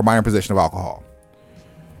 or minor possession of alcohol.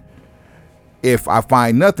 If I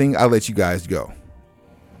find nothing, I'll let you guys go.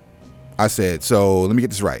 I said, so let me get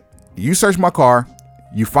this right. You search my car,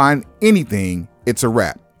 you find anything, it's a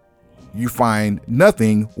wrap. You find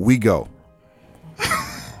nothing, we go.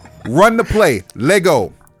 Run the play, let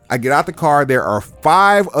go. I get out the car. There are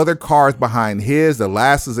 5 other cars behind his. The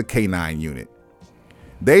last is a K9 unit.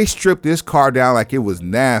 They stripped this car down like it was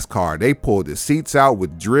NASCAR. They pulled the seats out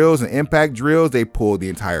with drills and impact drills. They pulled the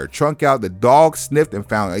entire trunk out. The dog sniffed and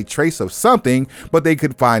found a trace of something, but they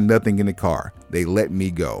could find nothing in the car. They let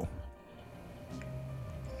me go.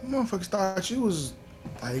 Motherfuckers thought you was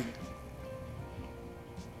like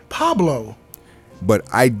Pablo. But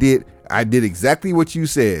I did exactly what you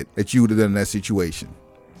said that you would have done in that situation.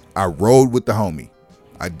 I rode with the homie.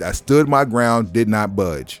 I stood my ground, did not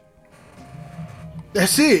budge.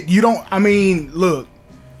 That's it. Look,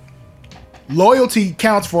 loyalty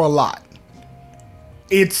counts for a lot.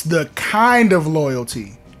 It's the kind of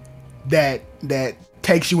loyalty that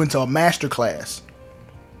takes you into a masterclass.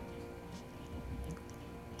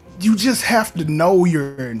 You just have to know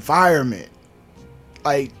your environment.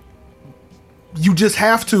 Like, you just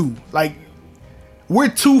have to. Like, we're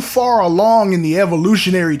too far along in the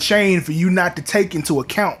evolutionary chain for you not to take into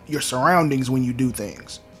account your surroundings when you do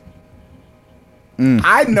things.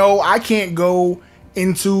 I know I can't go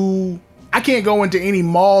into any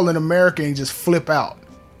mall in America and just flip out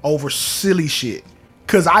over silly shit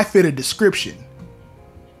because I fit a description.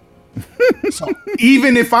 So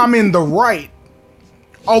even if I'm in the right,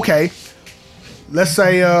 okay, let's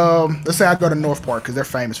say I go to North Park because they're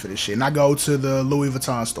famous for this shit, and I go to the Louis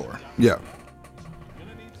Vuitton store. Yeah.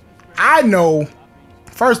 I know,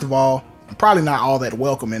 first of all, I'm probably not all that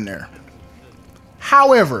welcome in there.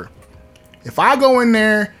 However, if I go in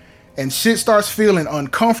there and shit starts feeling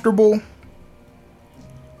uncomfortable,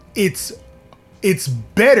 it's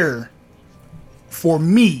better for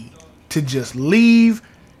me to just leave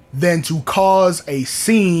than to cause a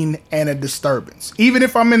scene and a disturbance. Even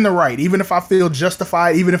if I'm in the right, even if I feel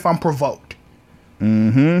justified, even if I'm provoked.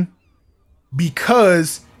 Mm-hmm.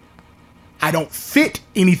 Because I don't fit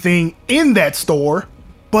anything in that store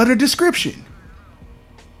but a description.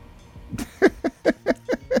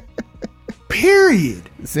 Period.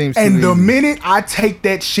 And the minute I take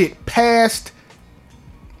that shit past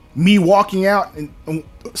me walking out, and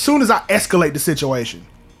as soon as I escalate the situation,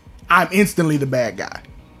 I'm instantly the bad guy.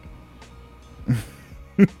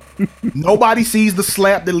 Nobody sees the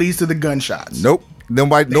slap that leads to the gunshots. Nope.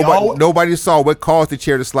 Nobody saw what caused the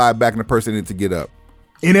chair to slide back and the person to get up.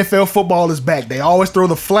 NFL football is back. They always throw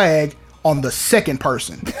the flag on the second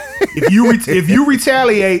person. If you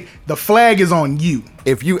retaliate, the flag is on you.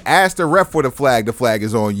 If you ask the ref for the flag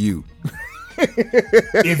is on you.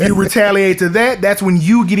 If you retaliate to that, that's when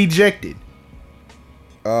you get ejected.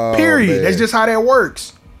 Period. Man. That's just how that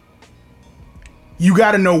works. You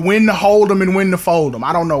got to know when to hold them and when to fold them.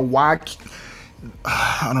 I don't know why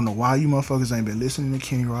you motherfuckers ain't been listening to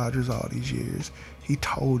Kenny Rogers all these years. He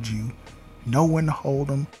told you, know when to hold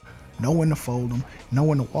them, know when to fold them, know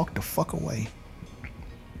when to walk the fuck away.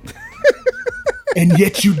 And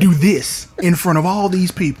yet you do this in front of all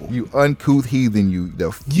these people. You uncouth heathen,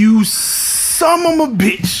 you son of a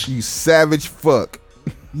bitch. You savage fuck.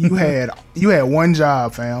 You had one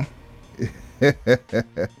job, fam.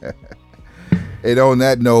 And on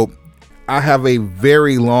that note, I have a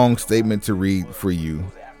very long statement to read for you,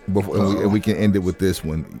 and we can end it with this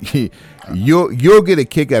one. You'll get a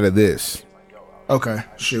kick out of this. Okay,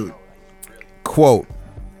 shoot. Quote: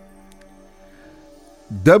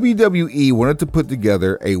 WWE wanted to put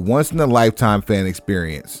together a once-in-a-lifetime fan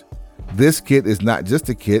experience. This kit is not just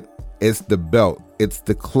a kit, it's the belt, it's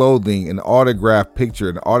the clothing, an autographed picture,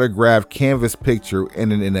 an autographed canvas picture,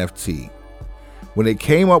 and an NFT. When it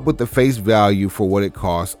came up with the face value for what it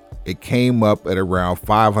cost, it came up at around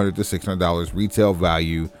 $500 to $600 retail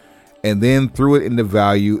value, and then threw in the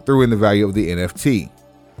value of the NFT.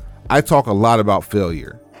 I talk a lot about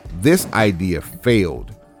failure. This idea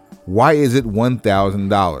failed. Why is it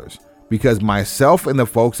 $1,000? Because myself and the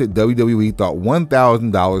folks at WWE thought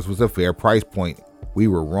 $1,000 was a fair price point. We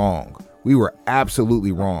were wrong. We were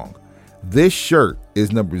absolutely wrong. This shirt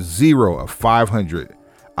is number 0 of 500.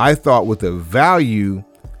 I thought with a value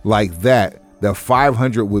like that, the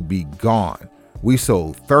 500 would be gone. We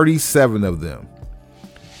sold 37 of them.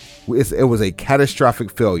 It was a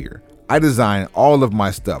catastrophic failure. I designed all of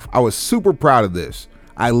my stuff. I was super proud of this.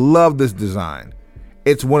 I love this design.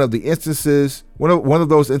 It's one of the instances, one of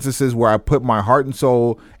those instances where I put my heart and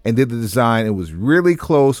soul and did the design. It was really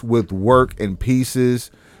close with work and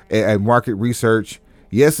pieces and market research.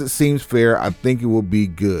 Yes, it seems fair. I think it will be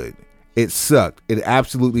good. It sucked. It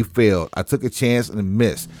absolutely failed. I took a chance and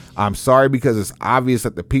missed. I'm sorry because it's obvious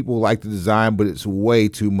that the people like the design, but it's way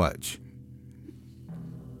too much.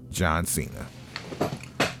 John Cena.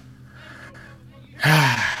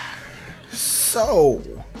 So,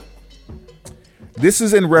 this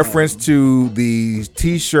is in reference to the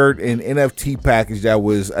t-shirt and NFT package that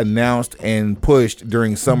was announced and pushed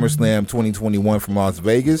during SummerSlam 2021 from Las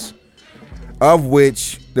Vegas, of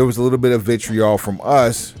which there was a little bit of vitriol from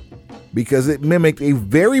us because it mimicked a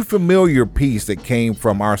very familiar piece that came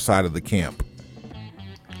from our side of the camp.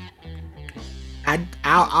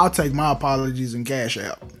 I'll take my apologies and cash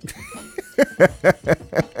out.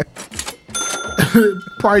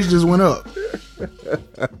 Price just went up.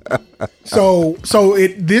 So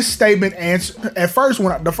this statement answer at first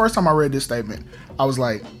the first time I read this statement, I was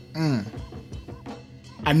like,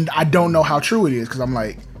 I don't know how true it is because I'm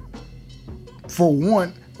like, for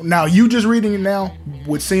one, now you just reading it now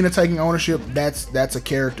with Cena taking ownership, that's a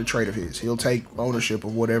character trait of his. He'll take ownership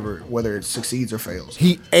of whatever, whether it succeeds or fails.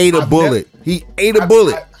 He ate a bullet.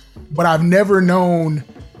 But I've never known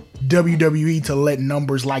WWE to let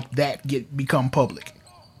numbers like that become public.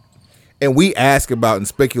 And we ask about and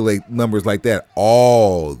speculate numbers like that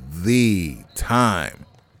all the time.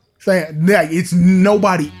 It's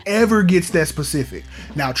nobody ever gets that specific.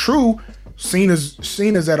 Now, true,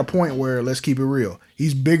 Cena's at a point where, let's keep it real,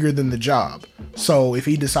 he's bigger than the job. So if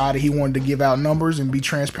he decided he wanted to give out numbers and be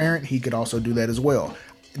transparent, he could also do that as well.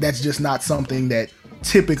 That's just not something that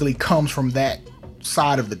typically comes from that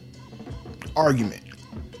side of the argument.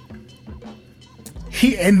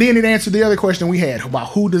 And then it answered the other question we had about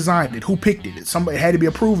who designed it, who picked it. Somebody had to be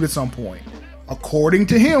approved at some point. According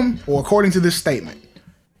to him, or according to this statement,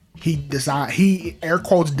 he air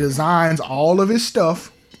quotes designs all of his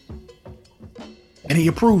stuff and he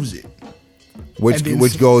approves it. Which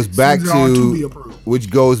goes back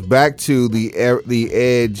to the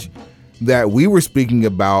edge that we were speaking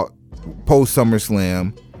about post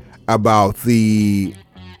SummerSlam, about the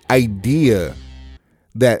idea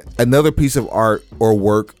that another piece of art or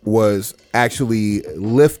work was actually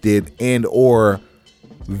lifted and or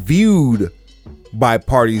viewed by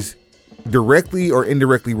parties directly or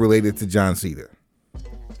indirectly related to John Cena.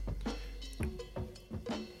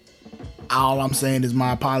 All I'm saying is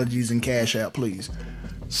my apologies and cash out, please.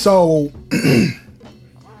 So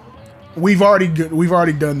we've already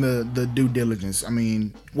done the due diligence. I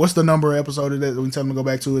mean, what's the number episode that we tell them to go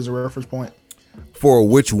back to as a reference point? For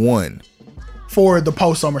which one? For the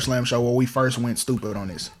post SummerSlam show where we first went stupid on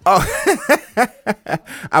this. Oh,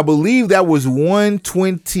 I believe that was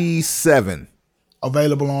 127.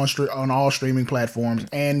 available on all streaming platforms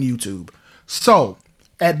and YouTube. So,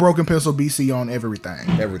 at Broken Pencil BC on everything.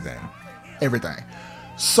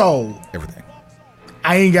 So, everything.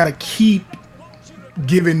 I ain't got to keep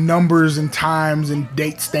giving numbers and times and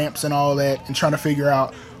date stamps and all that and trying to figure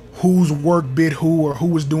out whose work bit who or who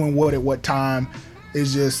was doing what at what time.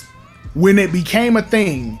 It's just when it became a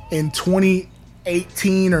thing in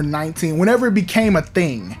 2018 or 19, whenever it became a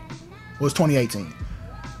thing, was 2018.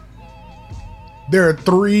 There are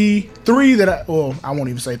three that I won't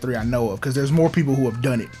even say three I know of because there's more people who have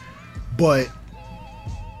done it. But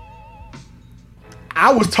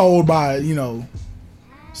I was told by,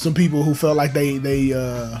 some people who felt like they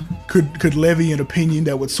could levy an opinion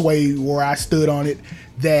that would sway where I stood on it,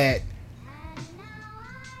 that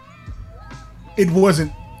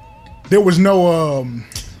there was no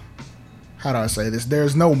how do I say this?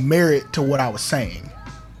 There's no merit to what I was saying.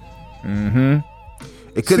 Mm-hmm.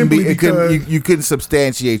 It couldn't you couldn't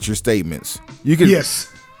substantiate your statements. You could.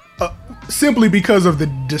 Yes. Simply because of the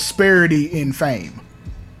disparity in fame.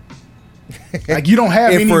 Like, you don't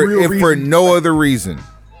have any real reason. For no other reason.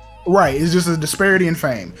 Right. It's just a disparity in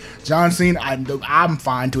fame. John Cena, I'm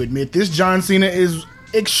fine to admit this. John Cena is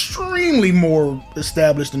extremely more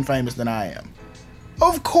established and famous than I am.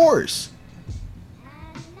 Of course.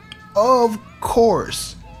 No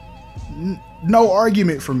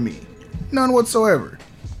argument from me. None whatsoever.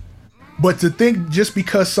 But to think just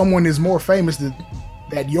because someone is more famous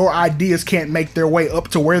that your ideas can't make their way up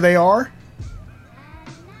to where they are,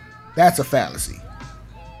 that's a fallacy.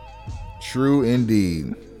 True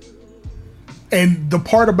indeed. And the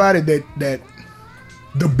part about it that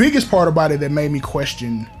the biggest part about it that made me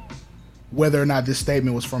question whether or not this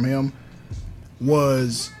statement was from him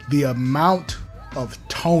was the amount of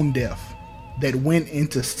tone deaf that went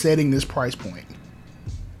into setting this price point.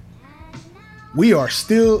 We are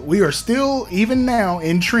still even now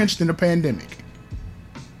entrenched in the pandemic.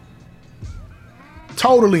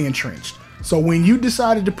 Totally entrenched. So when you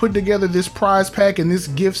decided to put together this prize pack and this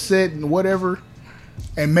gift set and whatever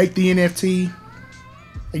and make the NFT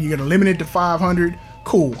and you're going to limit it to 500,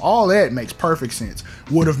 cool. All that makes perfect sense.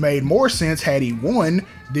 Would have made more sense had he won,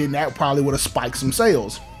 then that probably would have spiked some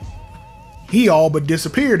sales. He all but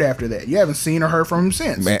disappeared after that. You haven't seen or heard from him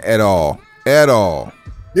since. Man, at all.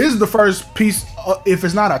 This is the first piece, if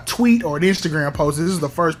it's not a tweet or an Instagram post, this is the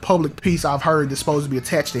first public piece I've heard that's supposed to be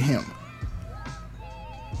attached to him.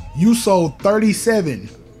 You sold 37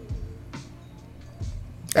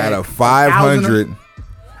 out of 500.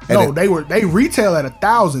 No, they retail at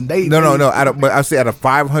 1,000. No. But I say out of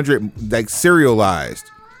 500, like serialized,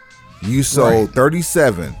 you sold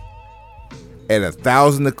 37 at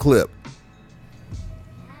 1,000 a clip,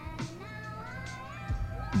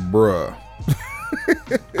 bruh.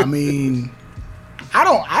 I mean,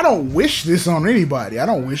 I don't wish this on anybody. I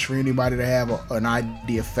don't wish for anybody to have an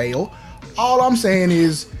idea fail. All I'm saying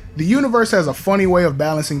is the universe has a funny way of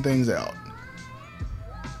balancing things out.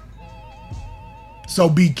 So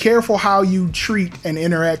be careful how you treat and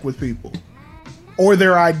interact with people, or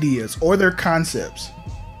their ideas, or their concepts.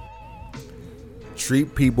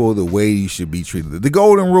 Treat people the way you should be treated. The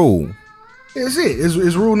golden rule.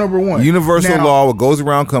 It's rule number one. Universal law. What goes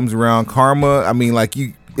around comes around. Karma. I mean,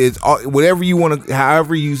 it's whatever you want to.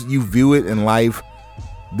 However you view it in life,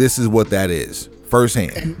 this is what that is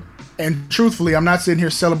firsthand. And truthfully, I'm not sitting here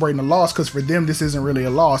celebrating a loss because for them this isn't really a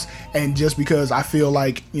loss. And just because I feel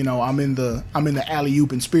like I'm in the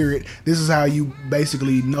alley-oop in spirit, this is how you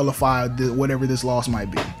basically nullify whatever this loss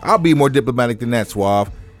might be. I'll be more diplomatic than that,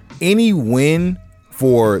 Suave. Any win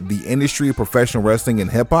for the industry of professional wrestling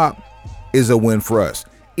and hip hop is a win for us.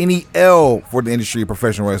 Any L for the industry of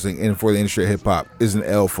professional wrestling and for the industry of hip hop is an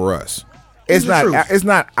L for us. It's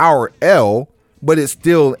not our L, but it's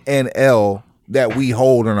still an L that we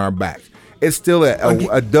hold on our back. It's still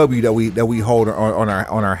a W that we hold on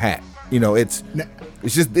our hat. It's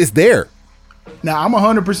there. Now I'm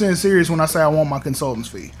 100% serious when I say I want my consultant's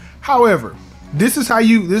fee. However, this is how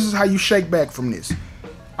you shake back from this.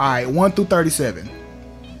 All right, 1 through 37.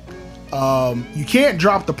 You can't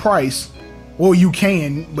drop the price. Well, you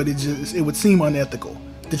can, but it would seem unethical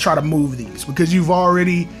to try to move these because you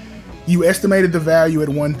estimated the value at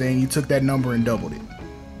one thing, you took that number and doubled it.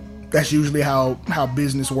 That's usually how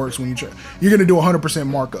business works when you're going to do 100%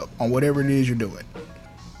 markup on whatever it is you're doing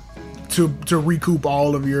to recoup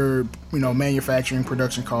all of your manufacturing,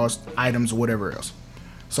 production costs, items, or whatever else.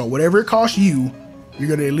 So whatever it costs you're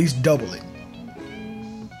going to at least double it.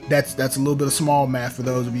 That's a little bit of small math for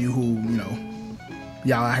those of you who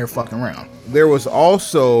y'all out here fucking around. There was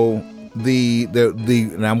also the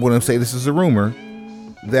and I'm going to say this is a rumor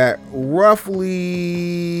that roughly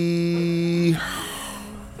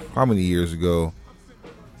how many years ago?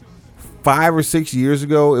 5 or 6 years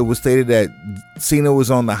ago, it was stated that Cena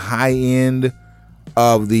was on the high end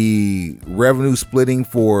of the revenue splitting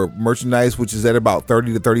for merchandise, which is at about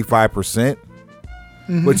 30 to 35%.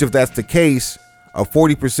 Which, if that's the case, a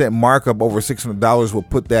 40% markup over $600 will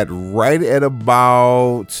put that right at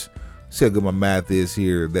about. See how good my math is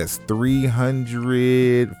here. That's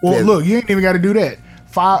 300. Well, look, you ain't even got to do that.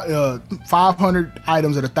 500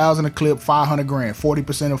 items at $1,000 a clip, 500 grand.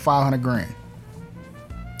 40% of 500 grand.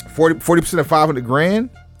 40% of 500 grand.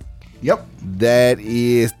 Yep. That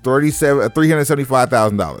is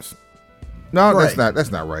 $375,000. No, right.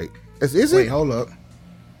 That's not right. Is Wait, it? hold up.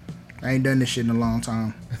 I ain't done this shit in a long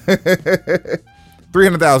time.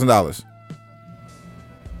 $300,000.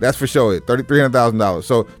 That's for sure. $300,000.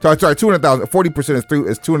 So sorry, $200,000. 40%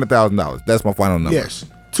 is $200,000. That's my final number. Yes,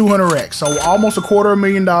 200x. So almost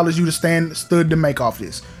 $250,000 you'd have stood to make off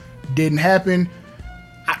this. Didn't happen.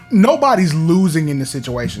 Nobody's losing in this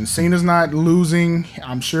situation. Cena's not losing.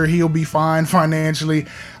 I'm sure he'll be fine financially.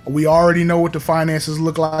 We already know what the finances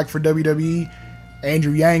look like for WWE.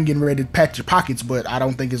 Andrew Yang getting ready to patch your pockets, but I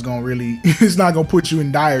don't think it's gonna really. It's not gonna put you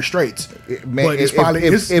in dire straits. Man, but it's probably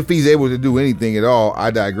if he's able to do anything at all,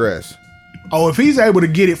 I digress. Oh, if he's able to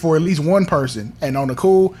get it for at least one person and on the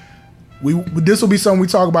cool, this will be something we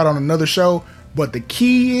talk about on another show. But the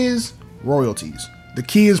key is royalties. The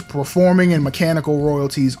key is performing and mechanical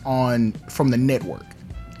royalties from the network.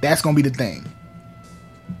 That's gonna be the thing.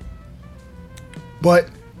 But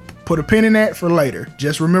put a pin in that for later.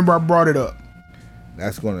 Just remember I brought it up.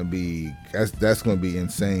 That's gonna be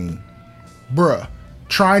insane, bruh.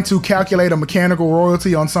 Trying to calculate a mechanical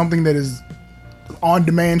royalty on something that is on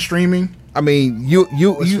demand streaming. I mean, you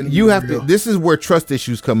have to. This is where trust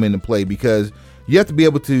issues come into play, because you have to be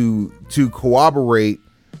able to corroborate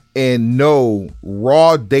and know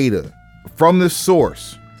raw data from the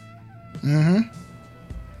source.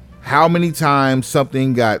 How many times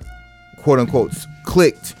something got quote unquote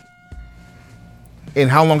clicked, and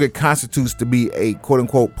how long it constitutes to be a quote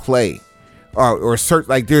unquote play, or search.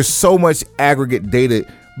 Like, there's so much aggregate data.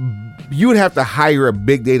 You would have to hire a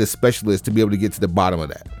big data specialist to be able to get to the bottom of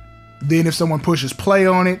that. Then if someone pushes play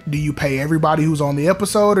on it, do you pay everybody who's on the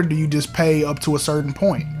episode, or do you just pay up to a certain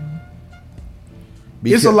point?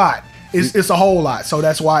 It's a lot. It's a whole lot. So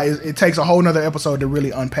that's why it takes a whole nother episode to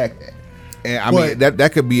really unpack that. And I mean,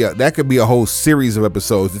 that could be a whole series of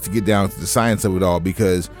episodes just to get down to the science of it all,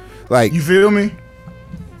 because, like, you feel me?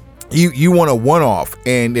 You want a one-off,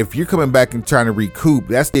 and if you're coming back and trying to recoup,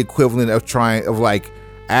 that's the equivalent of like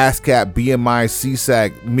ASCAP, BMI,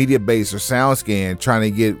 CSAC, MediaBase, or SoundScan trying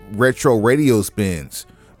to get retro radio spins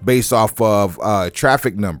based off of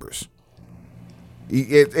traffic numbers.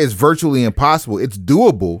 It's virtually impossible. It's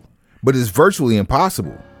doable, but it's virtually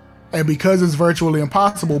impossible. And because it's virtually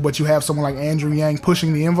impossible, but you have someone like Andrew Yang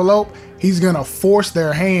pushing the envelope, he's going to force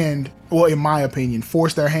their hand, well, in my opinion,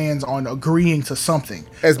 force their hands on agreeing to something.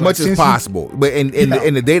 As much as possible. But and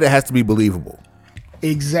the data has to be believable.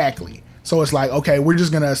 Exactly. So it's like, okay, we're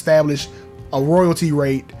just going to establish a royalty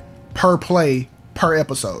rate per play, per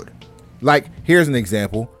episode. Like, here's an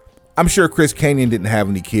example. I'm sure Chris Kanyon didn't have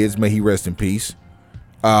any kids. May he rest in peace.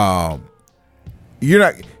 You're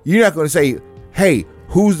not going to say, hey,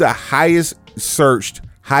 who's the highest searched,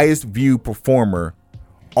 highest viewed performer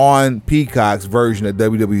on Peacock's version of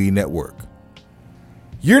WWE Network?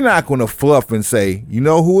 You're not going to fluff and say, you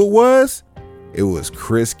know who it was? It was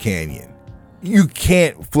Chris Kanyon. You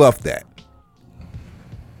can't fluff that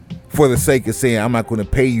for the sake of saying, I'm not going to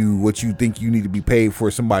pay you what you think you need to be paid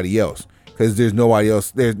for somebody else, because there's nobody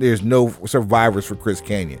else. There's no survivors for Chris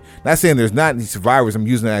Kanyon. Not saying there's not any survivors. I'm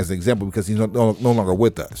using that as an example because he's no longer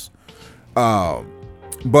with us.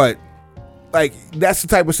 But, like, that's the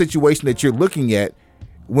type of situation that you're looking at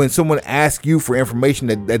when someone asks you for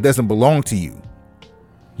information that doesn't belong to you.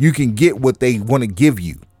 You can get what they want to give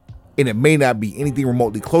you, and it may not be anything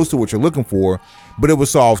remotely close to what you're looking for, but it will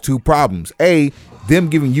solve two problems. A, them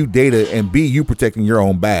giving you data, and B, you protecting your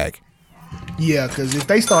own bag. Yeah, because if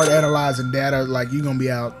they start analyzing data, like, you're going to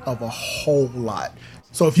be out of a whole lot.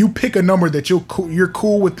 So if you pick a number that you're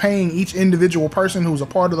cool with paying each individual person who's a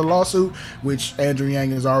part of the lawsuit, which Andrew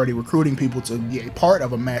Yang is already recruiting people to be a part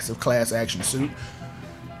of a massive class action suit,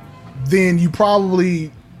 then you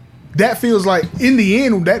probably, that feels like, in the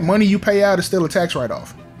end, that money you pay out is still a tax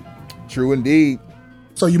write-off. True indeed.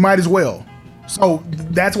 So you might as well. So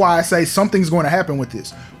that's why I say something's going to happen with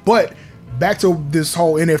this. But back to this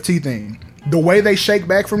whole NFT thing, the way they shake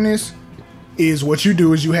back from this is what you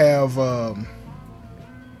do is you have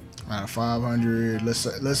 500.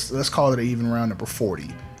 Let's call it an even round number 40.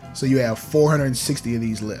 So you have 460 of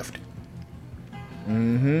these left.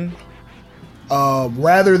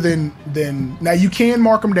 Rather than now, you can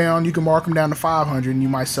mark them down. You can mark them down to 500, and you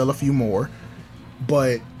might sell a few more.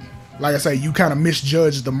 But like I say, you kind of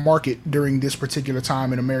misjudged the market during this particular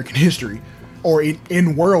time in American history, or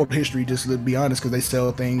in world history. Just to be honest, because they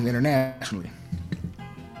sell things internationally.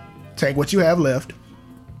 Take what you have left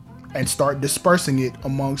and start dispersing it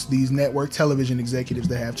amongst these network television executives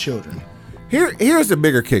that have children. Here's the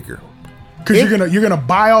bigger kicker. Because you're gonna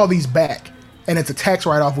buy all these back, and it's a tax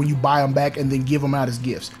write-off when you buy them back and then give them out as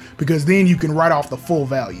gifts. Because then you can write off the full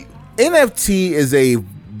value. NFT is a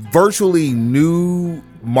virtually new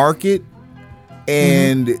market,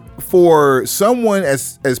 and for someone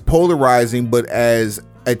as polarizing but as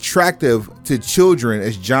attractive to children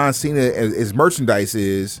as John Cena as merchandise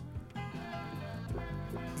is,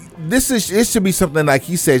 it should be something like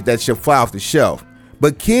he says that should fly off the shelf.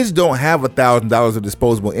 But kids don't have $1,000 of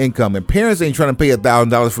disposable income, and parents ain't trying to pay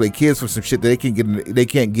 $1,000 for their kids for some shit that they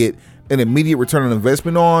can't get an immediate return on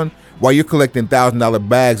investment on, while you're collecting $1,000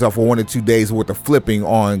 bags off of 1 or 2 days worth of flipping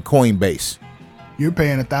on Coinbase. You're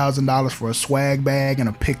paying $1,000 for a swag bag and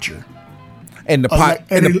a picture, and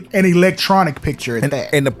an electronic picture at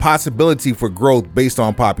that, and the possibility for growth based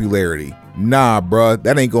on popularity. Nah, bruh,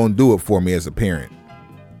 that ain't gonna do it for me as a parent.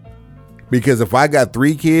 Because if I got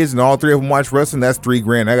 3 kids and all 3 of them watch wrestling, that's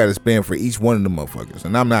 $3,000 I got to spend for each one of them motherfuckers,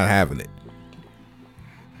 and I'm not having it.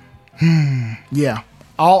 Yeah,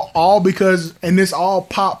 all because, and this all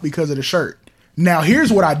popped because of the shirt. Now,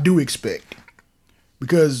 here's what I do expect,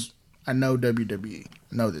 because I know WWE,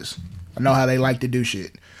 I know this, I know how they like to do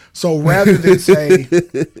shit. So rather than say,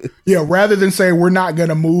 we're not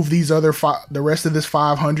gonna move these the rest of this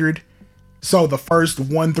 500. So the first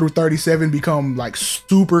 1 through 37 become like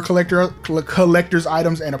super collector's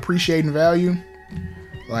items and appreciating value.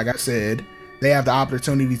 Like I said, they have the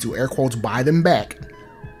opportunity to, air quotes, buy them back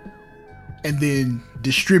and then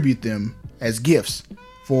distribute them as gifts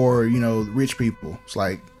for, rich people.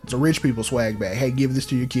 It's a rich people swag bag. Hey, give this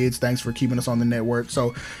to your kids. Thanks for keeping us on the network.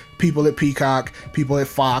 So people at Peacock, people at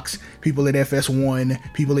Fox, people at FS1,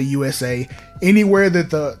 people at USA, anywhere that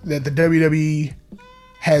the WWE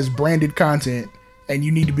has branded content and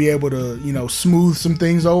you need to be able to, smooth some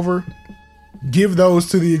things over, give those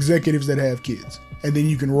to the executives that have kids. And then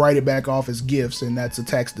you can write it back off as gifts, and that's a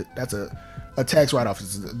tax write-off.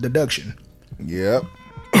 It's a deduction. Yep.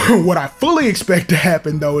 What I fully expect to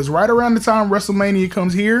happen, though, is right around the time WrestleMania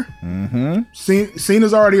comes here,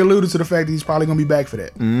 Cena's already alluded to the fact that he's probably going to be back for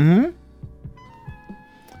that.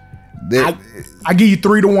 I give you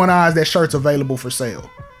 3-to-1 odds that shirt's available for sale.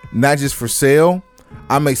 Not just for sale.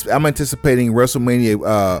 I'm anticipating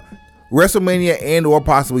WrestleMania and or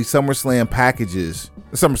possibly SummerSlam packages,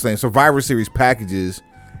 Survivor Series packages,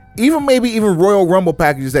 even Royal Rumble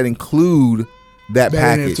packages that include that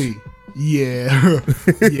package. NFT. Yeah.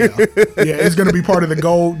 It's gonna be part of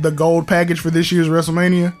the gold package for this year's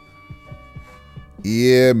WrestleMania.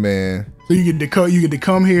 Yeah, man. So you get to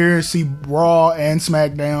come here, see Raw and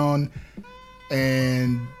SmackDown,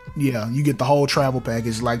 and yeah, you get the whole travel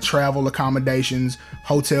package, like travel accommodations,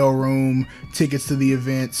 hotel room, tickets to the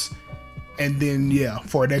events, and then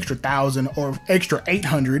for an extra $1,000 or extra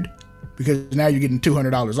 $800, because now you're getting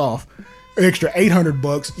 $200 off. Extra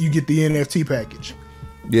 $800, you get the NFT package.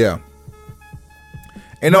 Yeah.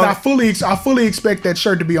 And I fully expect that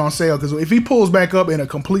shirt to be on sale, because if he pulls back up in a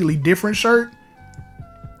completely different shirt,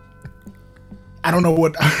 I don't know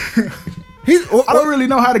what. I don't really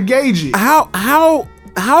know how to gauge it.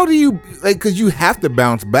 How do you, because you have to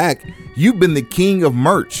bounce back. You've been the king of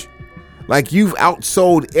merch. You've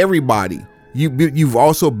outsold everybody. You've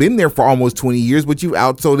also been there for almost 20 years, but you've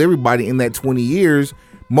outsold everybody in that 20 years,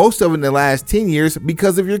 most of it in the last 10 years,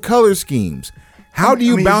 because of your color schemes. How do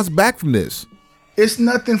you bounce back from this? It's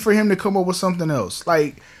nothing for him to come up with something else.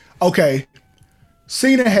 Okay,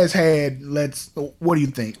 Cena has had, what do you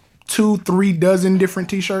think? 2-3 dozen different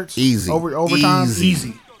t-shirts? Easy. Over time?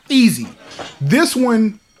 Easy. This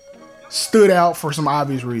one stood out for some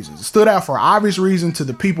obvious reasons. It stood out for obvious reason to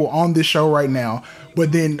the people on this show right now,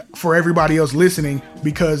 but then for everybody else listening,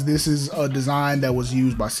 because this is a design that was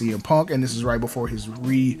used by CM Punk, and this is right before his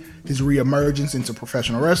re-emergence into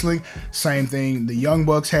professional wrestling. Same thing, the Young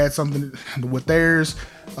Bucks had something with theirs.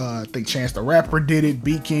 I think Chance the Rapper did it,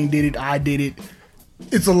 Beat King did it, I did it.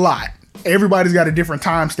 It's a lot. Everybody's got a different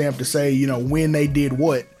timestamp to say, when they did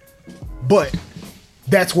what, but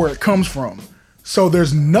that's where it comes from. So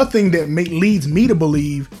there's nothing that leads me to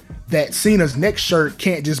believe that Cena's next shirt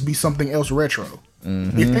can't just be something else retro.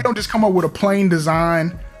 If they don't just come up with a plain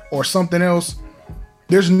design or something else,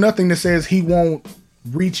 there's nothing that says he won't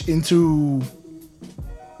reach into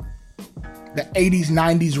the 80s,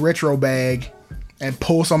 90s retro bag and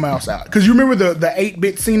pull something else out. Because you remember the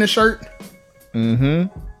 8-bit Cena shirt?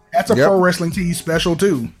 Mm-hmm. That's a Pro Wrestling Tees special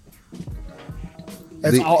too.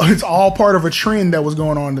 It's all part of a trend that was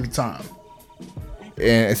going on at the time.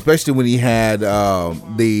 And especially when he had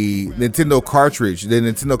the Nintendo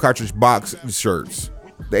cartridge box shirts.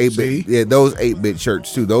 The 8-bit, yeah, those 8-bit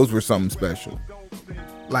shirts too. Those were something special.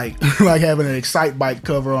 Like having an Excite Bike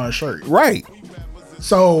cover on a shirt. Right.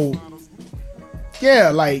 So, yeah,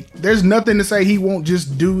 like there's nothing to say he won't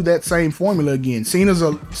just do that same formula again. Cena's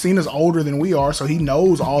older than we are, so he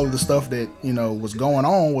knows all of the stuff that, you know, was going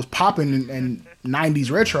on, was popping in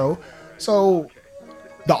 90s retro. So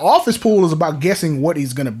the office pool is about guessing what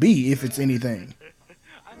he's gonna be, if it's anything.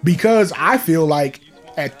 Because I feel like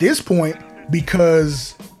at this point,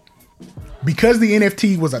 because the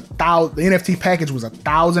NFT was the NFT package was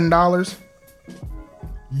 $1,000,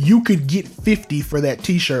 you could get 50 for that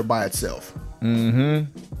t-shirt by itself. Mm-hmm.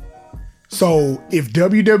 So if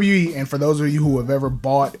WWE, and for those of you who have ever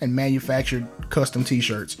bought and manufactured custom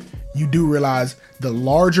t-shirts, you do realize the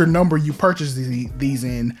larger number you purchase these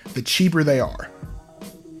in, the cheaper they are.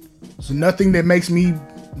 So nothing that makes me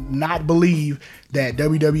not believe that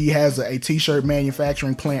WWE has a t-shirt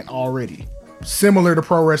manufacturing plant already. Similar to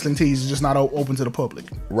Pro Wrestling Tees, it's just not open to the public.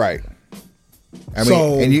 Right. I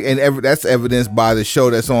mean, that's evidenced by the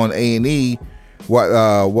show that's on A&E.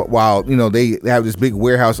 While you know they have this big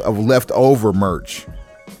warehouse of leftover merch.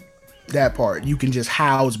 That part, you can just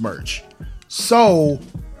house merch. So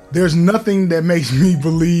there's nothing that makes me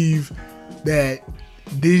believe that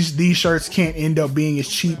these shirts can't end up being as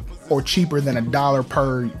cheap or cheaper than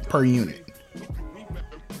 $1 per unit.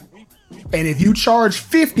 And if you charge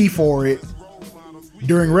 $50 for it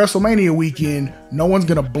during WrestleMania weekend, no one's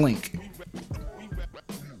gonna blink.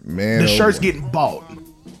 Man, the shirt's getting bought.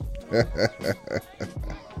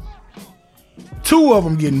 2 of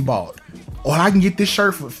them getting bought. Or I can get this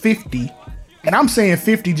shirt for $50, and I'm saying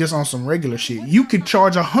 $50 just on some regular shit. You could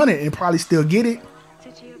charge $100 and probably still get it.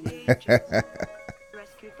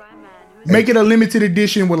 Make it a limited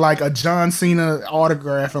edition with like a John Cena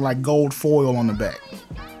autograph and like gold foil on the back.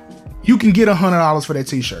 You can get $100 for that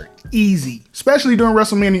t-shirt. Easy. Especially during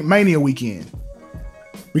WrestleMania weekend.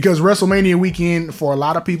 Because WrestleMania weekend, for a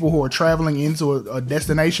lot of people who are traveling into a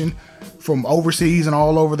destination from overseas and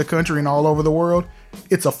all over the country and all over the world,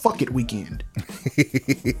 it's a fuck it weekend.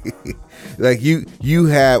 Like you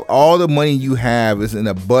have all the money you have is in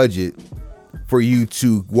a budget for you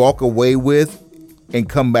to walk away with and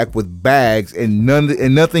come back with bags and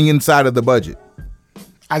nothing inside of the budget.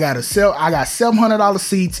 I got $700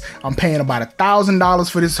 seats. I'm paying about $1,000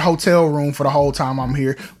 for this hotel room for the whole time I'm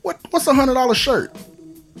here. What's a $100 shirt?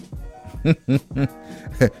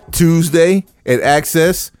 Tuesday at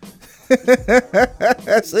Access.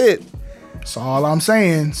 That's it. That's all I'm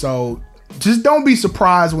saying. So just don't be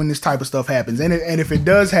surprised when this type of stuff happens. And if it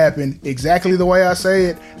does happen exactly the way I say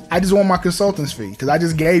it, I just want my consultant's fee because I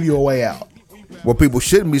just gave you a way out. What people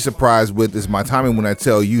shouldn't be surprised with is my timing when I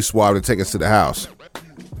tell you, Swab, to take us to the house.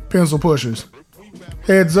 Pencil pushers.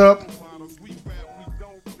 Heads up.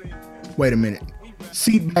 Wait a minute.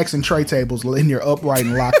 Seat backs and tray tables in your upright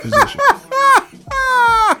and locked position.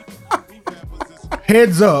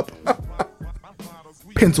 Heads up.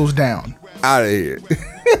 Pencils down. Out of here.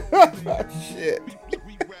 Shit.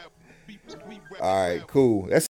 All right, cool. That's